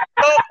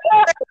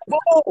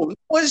 Oh,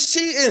 what's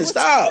cheating?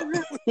 Stop.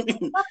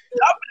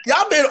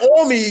 Y'all been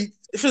on me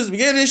since the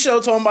beginning of the show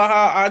talking about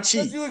how I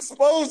cheat. You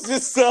exposed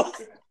yourself.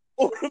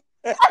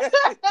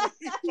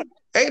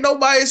 Ain't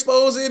nobody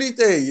exposed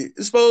anything.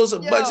 Exposed a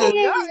bunch of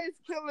y'all is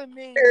killing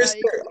me.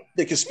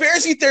 the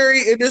conspiracy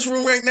theory in this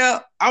room right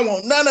now. I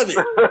want none of it.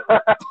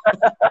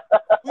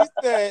 We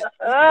said,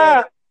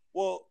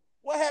 well,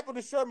 what happened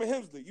to Sherman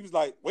Hemsley? He was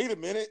like, wait a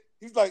minute.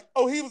 He's like,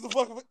 oh, he was the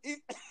fucking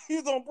he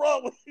was on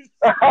Broadway.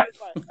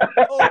 Like,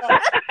 hold on.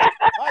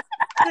 I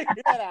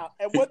figured that out.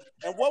 And what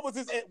was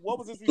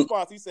his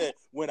response? He said,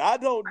 when I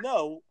don't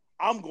know,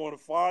 I'm going to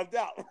find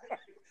out.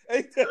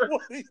 Ain't that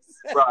what he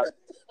said? Right.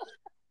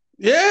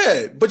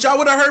 Yeah, but y'all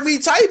would have heard me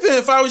typing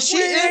if I was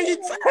cheating.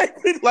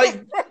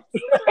 Like,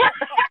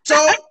 so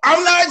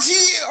I'm not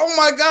cheating. Oh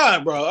my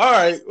god, bro. All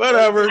right,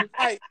 whatever.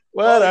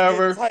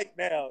 Whatever. Tight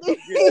now.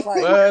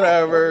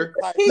 Whatever.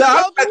 No,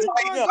 I'm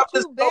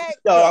just back.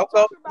 I'm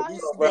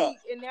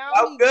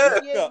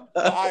good.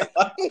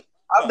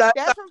 I'm not.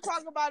 That's him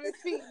talking about his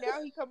feet.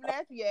 Now he coming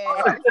after your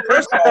ass.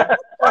 First of all,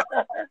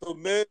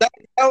 that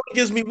only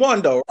gives me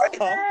one though, right?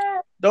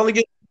 That only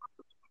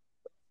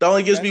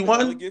gives me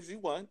one. Only gives you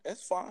one.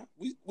 That's fine.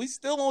 We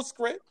still on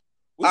script.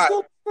 We still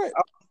on script.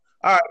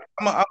 All right,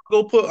 I'm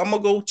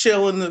gonna go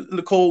chill in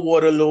the cold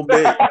water a little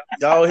bit.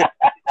 Y'all hit.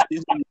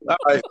 All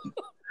right.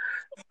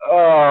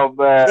 Oh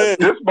man,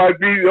 this might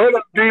be.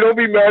 Don't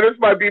be mad. This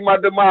might be my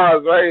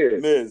demise right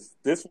here. Miz,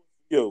 this one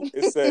for you.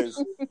 It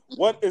says,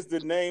 "What is the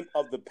name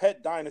of the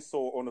pet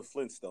dinosaur on the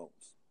Flintstones?"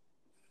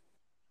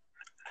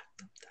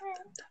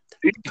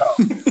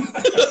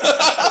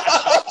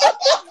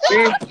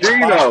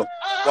 Dino.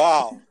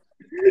 Wow.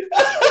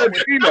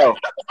 Dino.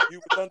 You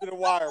was under the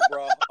wire,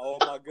 bro. Oh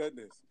my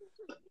goodness.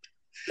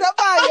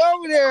 Somebody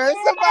over there.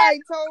 Somebody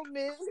told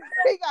me.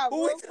 He got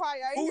real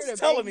quiet. Who's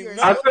telling him?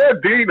 I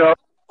said Dino.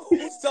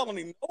 Who's telling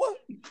him? Noah?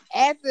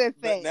 After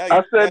face.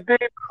 I said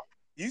Dino.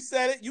 You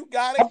said it. You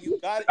got it. You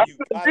got it. You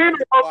got it.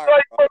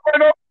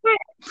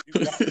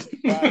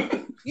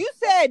 You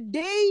said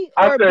D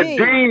I or said B?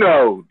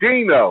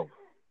 Dino.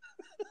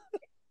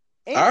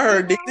 I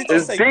heard D.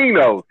 It's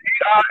Dino.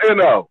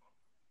 D-I-N-O.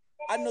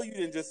 I know you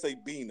didn't just say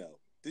Bino.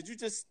 Did you?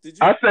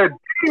 I said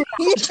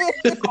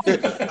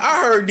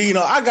I heard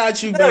Dino. I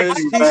got you, man.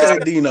 He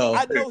said Dino.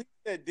 I know he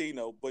said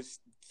Dino, but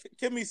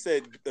Kimmy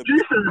said he said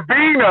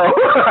Dino.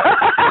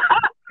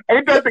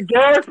 Ain't that the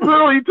gas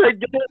pill? You take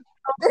gas.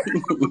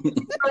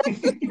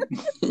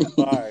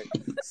 All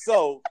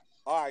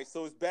right.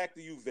 So it's back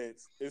to you,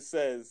 Vince. It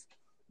says,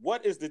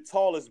 what is the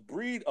tallest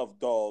breed of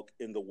dog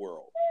in the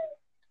world?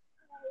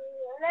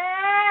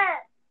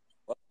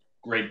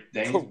 Great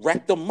Dane.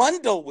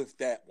 Correctamundo with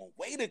that one.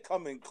 Way to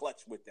come in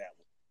clutch with that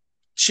one.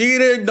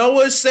 Cheater.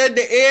 Noah said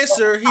the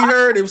answer. He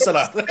heard him.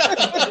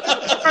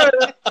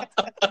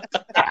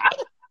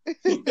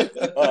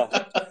 All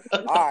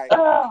right.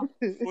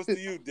 This one's to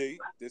you, D.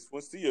 This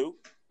one's to you.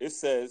 It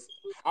says,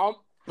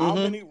 how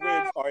many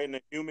ribs are in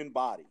the human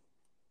body?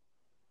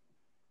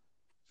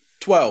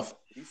 12.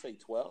 Did he say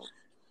 12?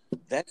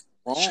 That's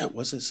wrong. Shit,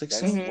 was it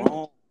 16? That's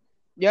wrong.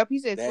 Yep, he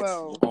said That's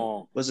 12.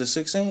 Wrong. Was it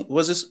 16?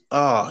 Was this?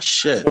 Oh,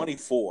 shit.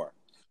 24.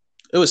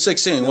 It was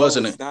 16,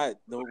 wasn't it's it? Not.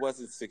 No, it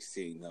wasn't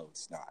 16. No,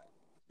 it's not.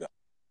 No.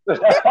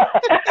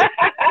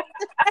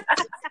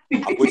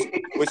 I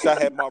wish I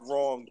had my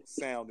wrong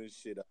sound and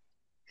shit up.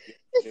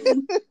 Shit.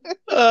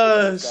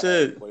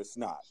 But it's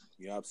not.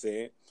 You know what I'm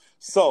saying?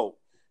 So,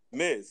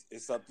 Miz,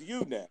 it's up to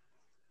you now.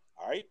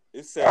 All right?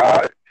 It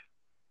says,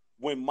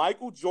 when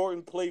Michael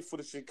Jordan played for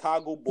the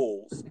Chicago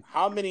Bulls,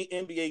 how many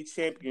NBA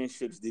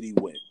championships did he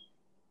win?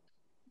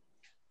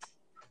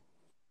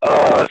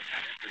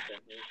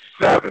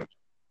 7.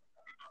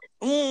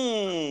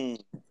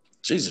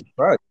 Jesus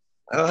Christ.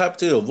 I'll have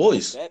to your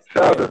voice.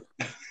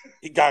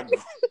 He got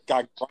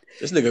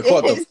This nigga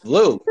caught the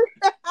flu.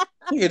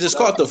 You just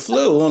caught the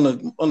flu on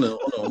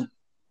the.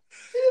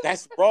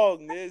 That's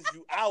wrong, Niz.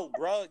 You out,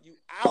 bro. You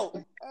out.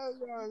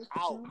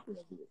 Out.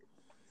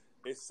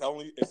 It's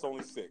only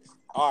 6.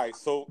 All right,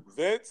 so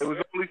Vince. It was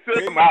only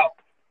 6. I'm out.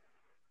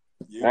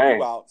 Yeah,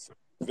 you out.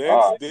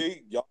 Vince,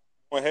 D, y'all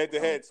going head to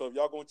head. So if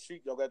y'all gonna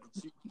cheat, y'all got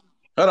to cheat.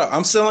 Hold on,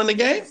 I'm still in the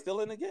game. You're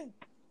still in the game.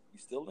 You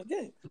still in the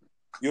game.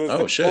 You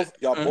Oh shit!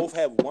 Y'all both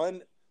have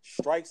 1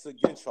 strikes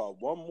against y'all.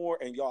 1 more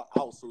and y'all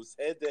out. So it's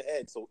head to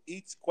head. So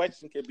each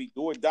question can be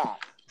do or die.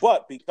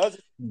 But because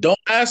don't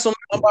ask them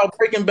about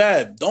Breaking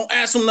Bad. Don't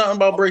ask them nothing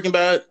about Breaking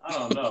Bad. I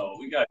don't know.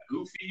 We got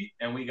Goofy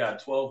and we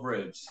got 12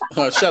 ribs.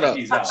 Shut up.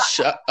 He's out.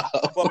 Shut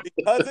up. But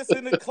because it's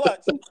in the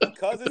clutch,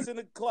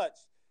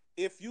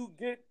 if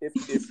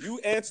you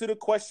answer the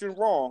question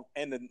wrong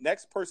and the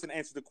next person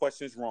answers the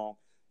questions wrong,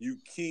 you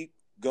keep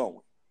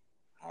going.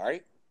 All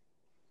right.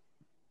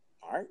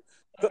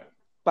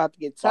 About to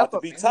get tough.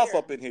 About to be tough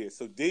up in here.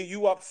 So D,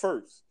 you up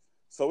first.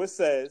 So it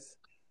says,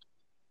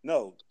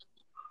 no,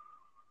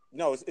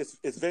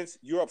 it's Vince.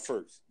 You're up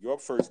first. You're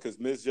up first because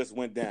Miz just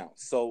went down.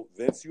 So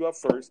Vince, you up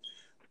first.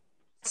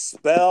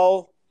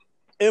 Spell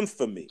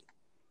infamy.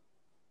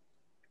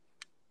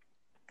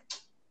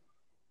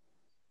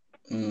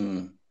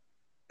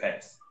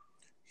 Pass.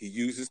 He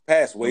uses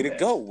pass. Way to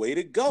go. Way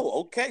to go.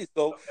 Okay,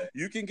 so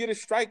you can get a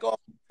strike off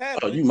your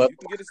tablet. You can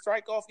get a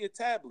strike off your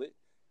tablet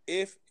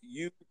if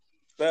you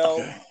spell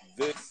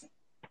this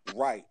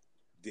right,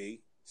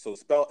 D. So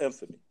spell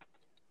infamy.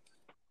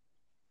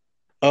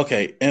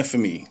 Okay,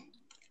 infamy.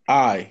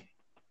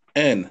 INFAMILY.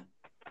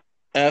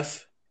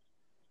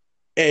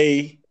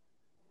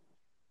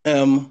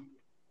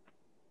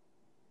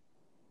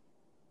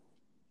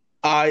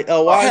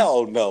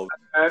 Hell no.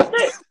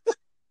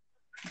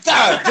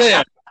 God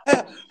damn.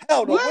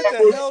 Hell no. What the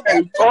hell?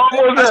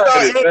 Almost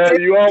had it,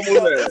 man. You almost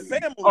had it.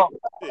 Family.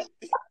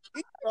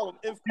 He spelling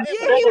infamy. Yeah,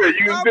 you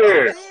was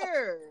there.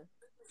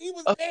 He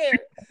was there.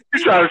 You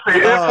trying to say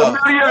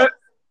infamiliar?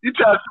 You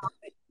trying to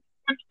say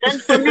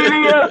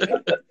infamiliar?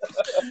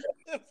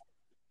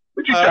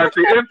 What you trying to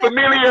say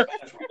infamiliar?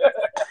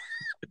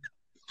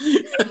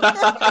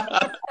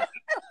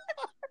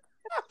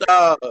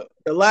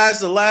 The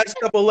last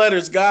couple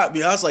letters got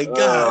me. I was like,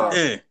 God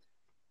damn.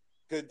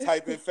 Could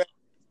type in family.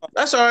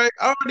 That's all right.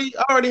 I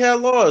already had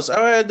lost.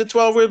 I had the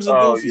 12 ribs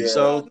of Goofy. Yeah.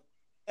 So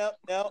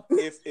now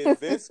if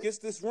Vince gets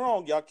this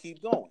wrong, y'all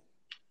keep going.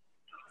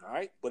 All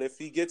right, but if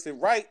he gets it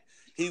right,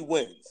 he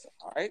wins.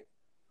 All right.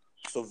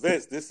 So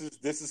Vince, this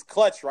is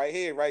clutch right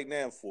here, right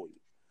now for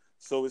you.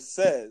 So it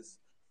says,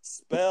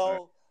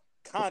 spell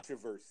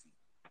controversy.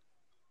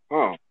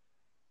 Oh.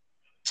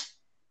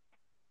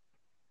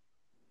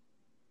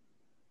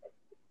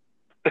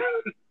 I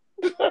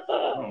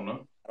don't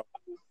know.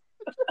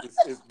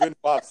 It's been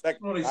 5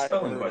 seconds. What are these I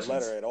spelling haven't heard the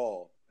questions? letter at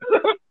all.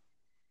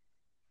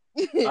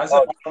 I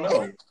said, I don't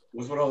know.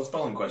 What's what all the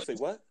spelling questions?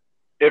 Say what?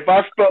 If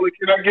I spell it,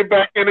 can I get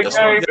back in the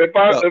game? If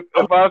I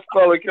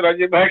spell it, can I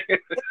get back in?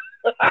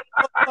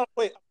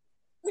 Wait.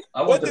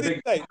 What did he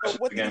say? No,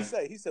 what did he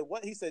say? He said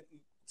what? He said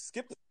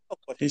skip the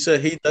question. he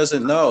said he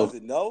doesn't know. Does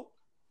it know?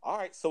 All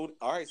right. So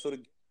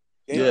the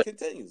game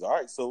continues. All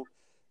right. So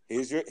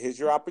here's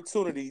your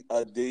opportunity,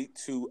 D,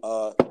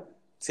 to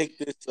take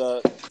this.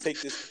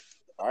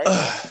 All right.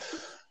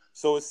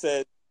 So it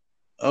said,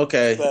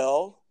 okay,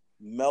 spell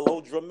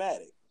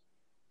melodramatic.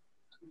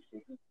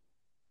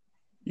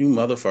 You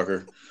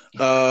motherfucker.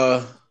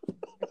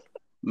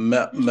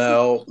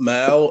 MELODRAMATIC.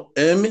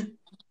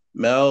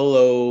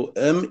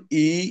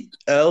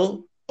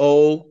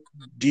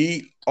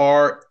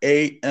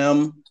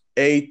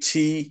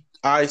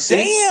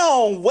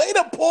 Damn, way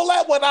to pull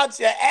that one out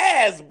your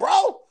ass,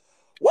 bro.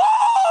 Woo!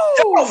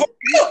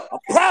 I'm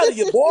proud of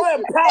you, boy.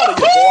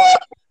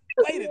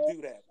 Way to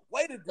do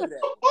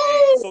that.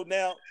 So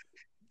now,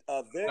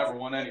 Vince Never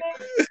won anything.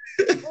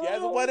 He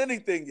hasn't won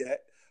anything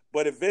yet.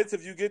 But if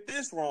you get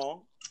this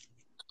wrong,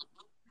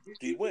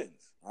 he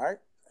wins. All right.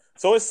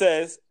 So it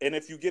says, and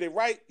if you get it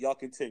right, y'all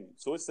continue.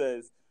 So it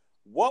says,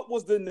 what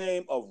was the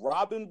name of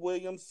Robin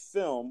Williams'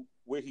 film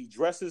where he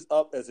dresses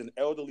up as an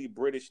elderly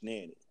British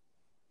nanny?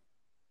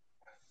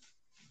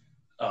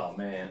 Oh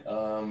man.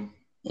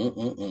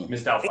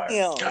 Miss Doubtfire.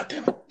 Damn. God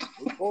damn it.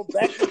 We go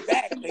back to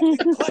back. They get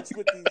clutch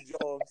with these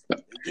jobs.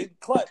 They get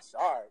clutch.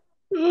 All right.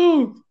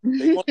 Ooh.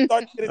 They're going to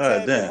start to get a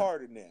tad bit damn.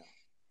 harder now.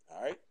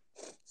 All right.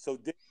 So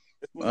this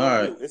was All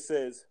right. it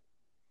says,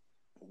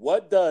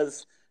 what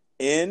does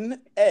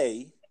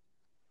N-A,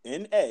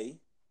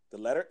 the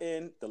letter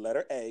N, the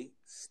letter A,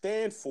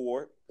 stand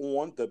for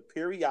on the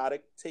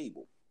periodic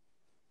table?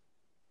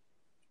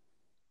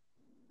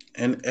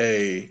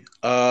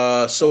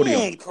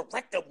 sodium.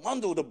 Correct the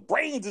mundo. The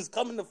brains is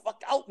coming the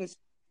fuck out and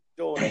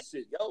doing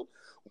shit, yo.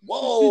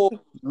 Whoa.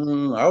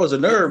 I was a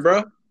nerd,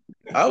 bro.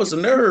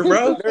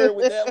 Nerd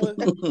with that one.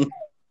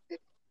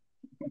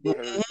 I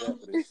heard that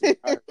with this shit.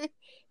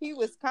 He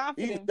was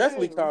confident. He was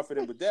definitely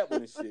confident with that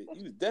one and shit.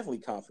 He was definitely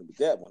confident with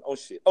that one. Oh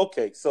shit.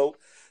 Okay, so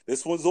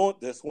this one's on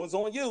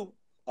you,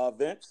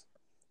 Vince.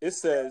 It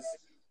says,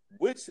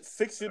 which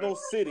fictional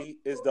city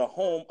is the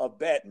home of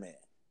Batman?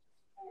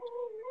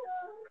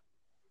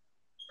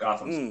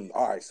 Gotham.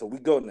 All right, so we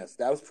go next.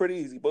 That was pretty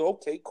easy, but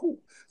okay, cool.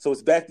 So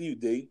it's back to you,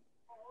 D.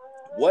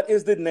 What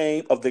is the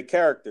name of the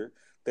character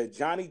that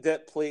Johnny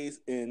Depp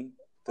plays in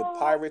The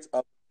Pirates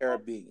of the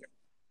Caribbean?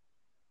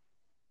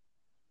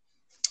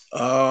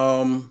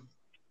 Oh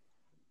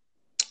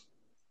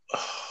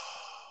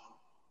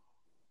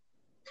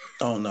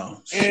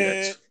no.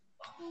 Shit.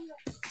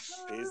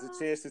 Here's a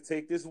chance to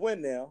take this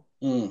win now.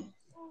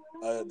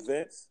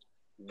 Vince,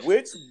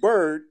 which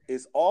bird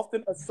is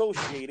often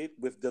associated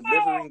with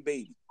delivering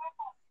babies?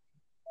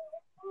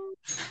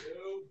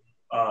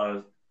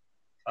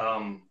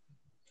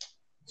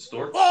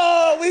 Stork.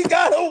 Oh, we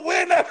got a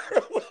winner.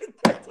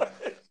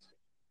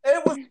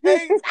 It was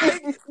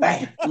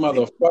Bang,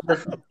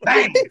 motherfucker.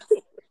 Bang.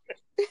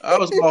 I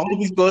was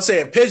going to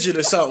say a pigeon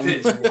or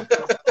something.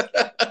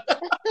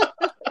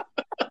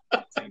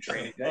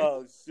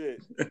 Oh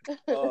shit!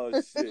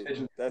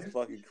 That's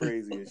fucking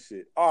crazy as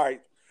shit. All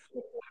right,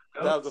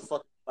 that was a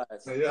fucking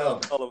blast. That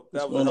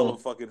was a hell of a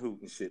fucking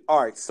hoot and shit.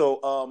 All right, so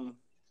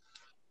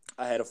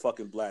I had a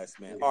fucking blast,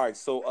 man. All right,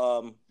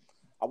 so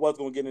I was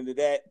gonna get into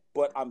that,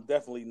 but I'm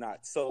definitely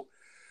not. So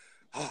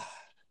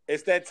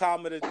it's that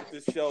time of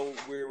the show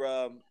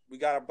where we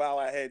gotta bow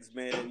our heads,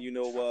 man, and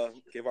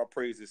give our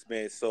praises,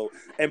 man. So,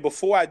 and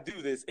before I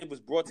do this, it was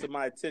brought to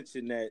my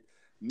attention that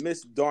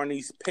Miss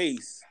Darnice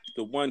Pace,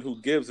 the one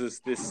who gives us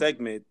this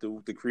segment,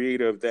 the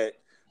creator of that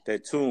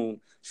tune,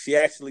 she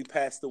actually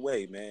passed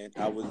away, man.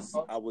 I was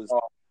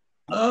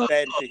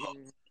saddened to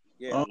hear.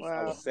 Yeah,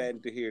 I was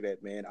saddened to hear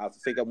that, man. I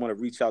think I want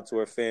to reach out to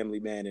her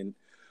family, man, and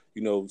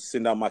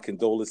send out my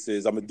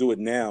condolences. I'm gonna do it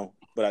now,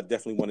 but I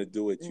definitely want to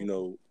do it,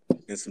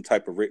 in some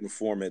type of written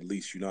form at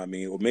least, you know what I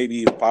mean, or maybe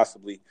even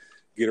possibly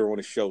get her on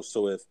the show.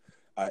 So if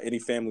any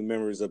family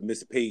members of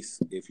Miss Pace,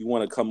 if you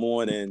want to come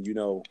on and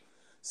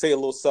say a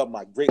little something,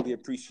 I greatly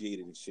appreciate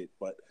it and shit.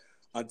 But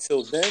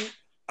until then,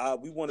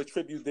 we want to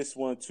tribute this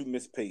one to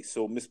Miss Pace.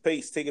 So, Miss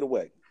Pace, take it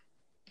away.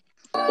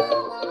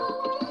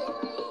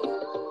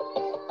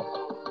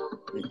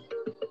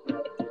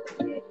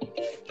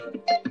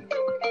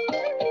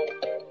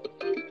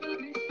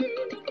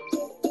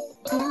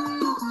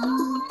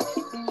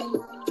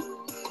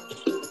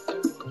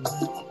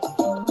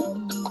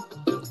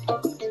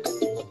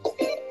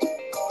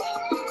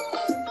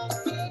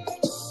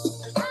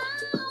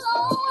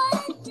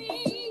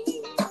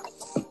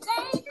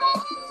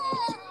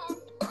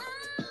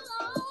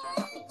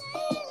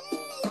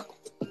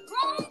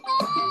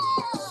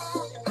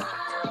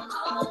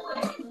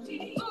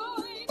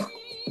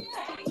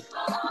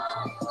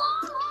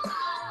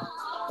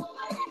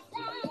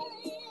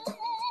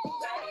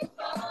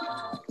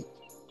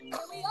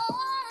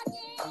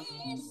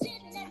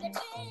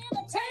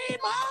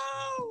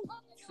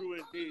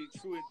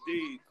 True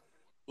indeed.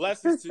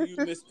 Blessings to you,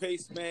 Miss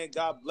Pace, man.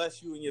 God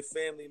bless you and your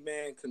family,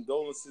 man.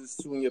 Condolences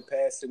to you and your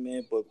passing,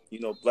 man. But,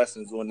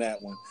 blessings on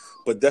that one.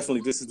 But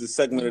definitely, this is the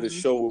segment of the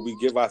show where we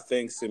give our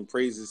thanks and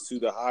praises to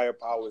the higher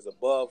powers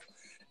above.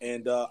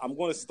 And I'm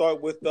going to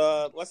start with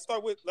let's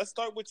start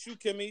with you,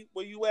 Kimmy.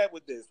 Where you at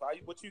with this?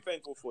 What you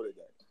thankful for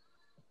today?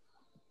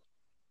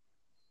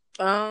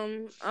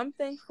 I'm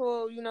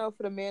thankful,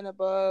 for the man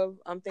above.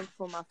 I'm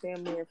thankful for my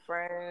family and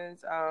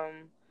friends.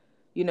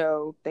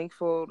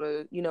 Thankful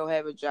to,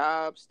 have a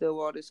job, still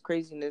all this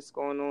craziness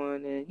going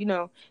on,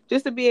 and,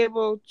 just to be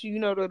able to,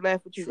 to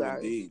laugh with you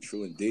guys.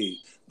 True indeed.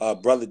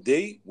 Brother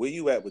D, where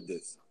you at with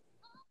this?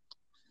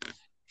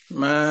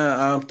 Man,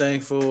 I'm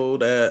thankful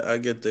that I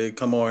get to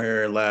come on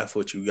here and laugh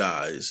with you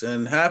guys.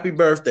 And happy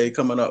birthday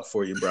coming up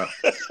for you, bro.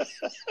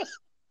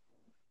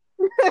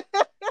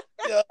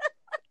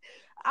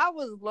 I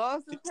was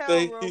lost as hell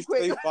real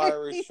quick. He stay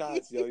firing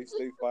shots, yo. He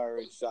stay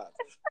firing shots.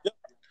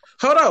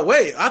 Hold on,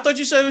 wait. I thought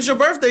you said it was your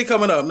birthday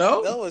coming up,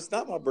 no? No, it's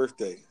not my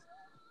birthday.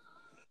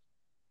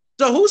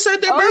 So who said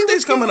their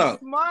birthday's coming up?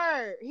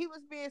 Smart. He was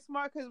being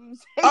smart because we was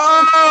saying.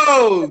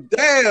 Oh,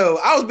 damn.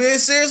 I was being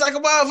serious like a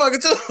motherfucker,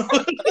 too.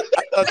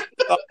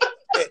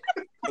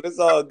 But it's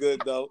all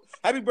good, though.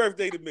 Happy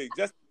birthday to me,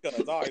 just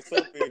because. All right, so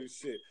weird as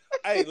shit.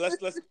 Hey, let's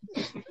go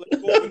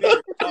over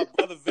there.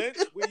 Brother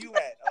Vince, where you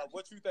at?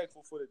 What you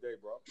thankful for today,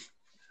 bro?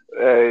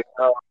 Hey,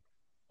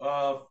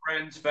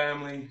 friends,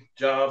 family,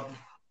 job,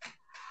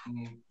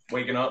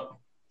 waking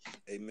up.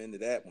 Amen to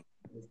that one.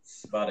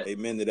 That's about it.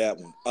 Amen to that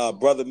one.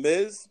 Brother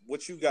Miz,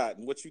 what you got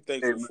and what you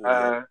thankful for?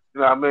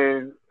 I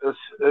mean,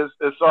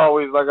 it's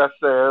always, like I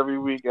said, every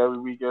week, every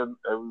weekend,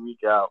 every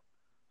week out.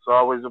 It's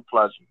always a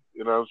pleasure.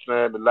 You know what I'm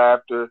saying? The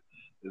laughter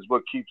is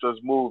what keeps us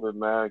moving,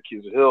 man. It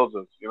heals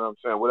us. You know what I'm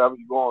saying? Whatever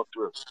you're going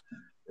through.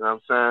 You know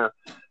what I'm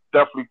saying?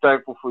 Definitely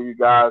thankful for you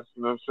guys.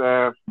 You know what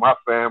I'm saying? My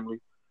family.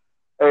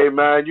 Hey,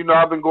 man,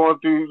 I've been going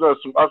through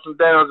some ups and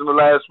downs in the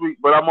last week,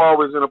 but I'm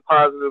always in a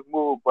positive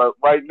mood. But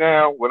right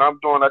now, what I'm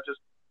doing, I just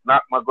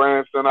knocked my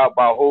grandson out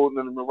by holding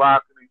him and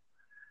rocking him,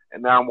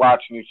 and now I'm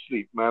watching him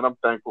sleep, man. I'm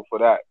thankful for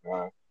that,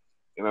 man.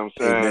 You know what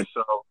I'm saying? Amen.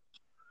 So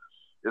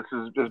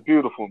it's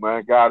beautiful,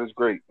 man. God is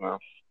great, man.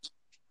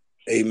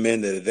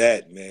 Amen to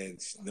that, man.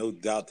 No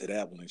doubt to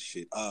that one and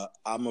shit.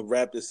 I'm going to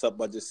wrap this up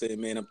by just saying,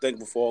 man, I'm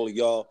thankful for all of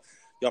y'all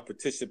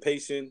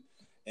participation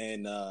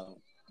and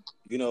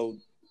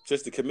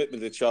just the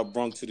commitment that y'all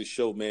brought to the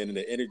show, man, and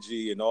the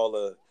energy and all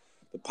the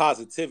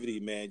positivity,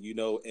 man,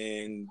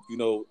 and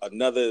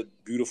another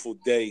beautiful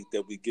day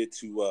that we get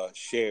to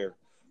share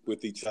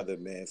with each other,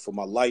 man. For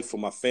my life, for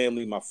my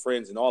family, my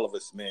friends, and all of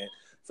us, man.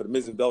 For the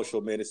Miz and Bell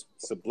Show, man, it's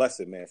a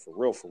blessing, man. For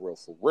real.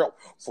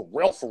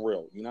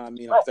 You know what I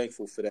mean? I'm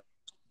thankful for that.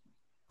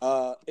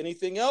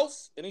 Anything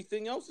else?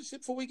 Anything else and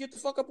shit before we get the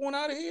fuck up on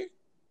out of here?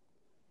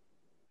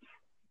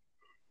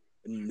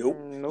 Nope.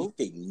 Nope.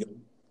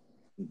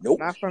 Nope.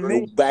 Not for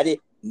me.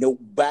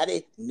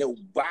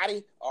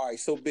 Nobody. All right,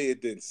 so be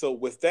it then. So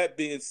with that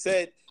being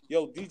said,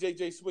 yo, DJ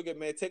J Swigger,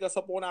 man, take us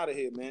up on out of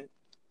here, man.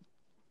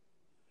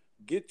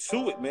 Get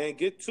to it, man.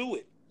 Get to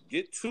it,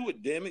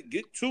 damn it.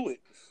 Get to it.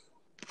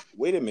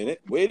 Wait a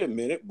minute.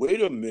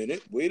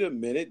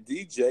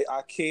 DJ,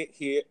 I can't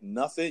hear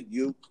nothing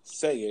you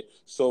saying.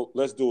 So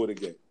let's do it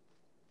again.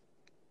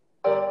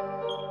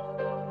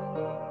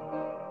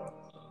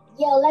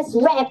 Yo, let's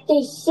wrap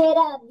this shit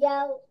up,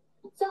 yo.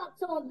 Talk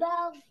to him,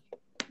 Bell.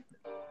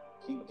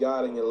 Keep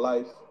God in your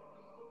life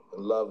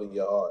and love in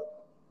your heart.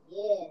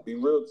 Yeah. Be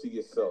real to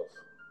yourself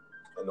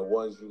and the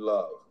ones you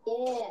love.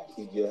 Yeah.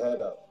 Keep your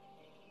head up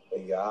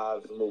and your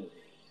eyes moving.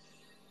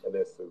 And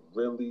if it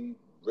really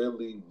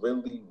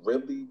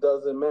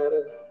doesn't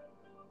matter,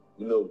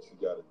 you know what you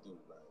gotta do,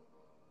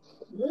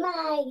 man.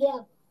 Mind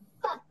your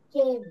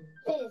fucking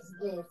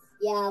business,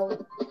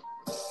 yo.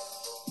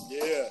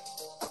 Yeah.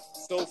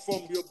 So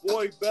from your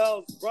boy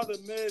Bell's brother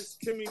Miz,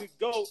 Kimmy the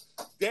GOAT,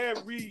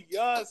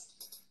 Darius,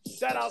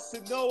 shout out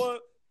to Noah,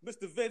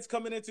 Mr. Vince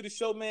coming into the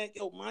show, man.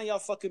 Yo, mind y'all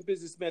fucking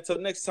business, man. Till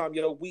next time,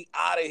 yo. We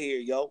out of here,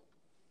 yo.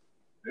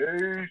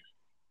 Peace.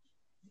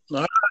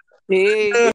 Peace.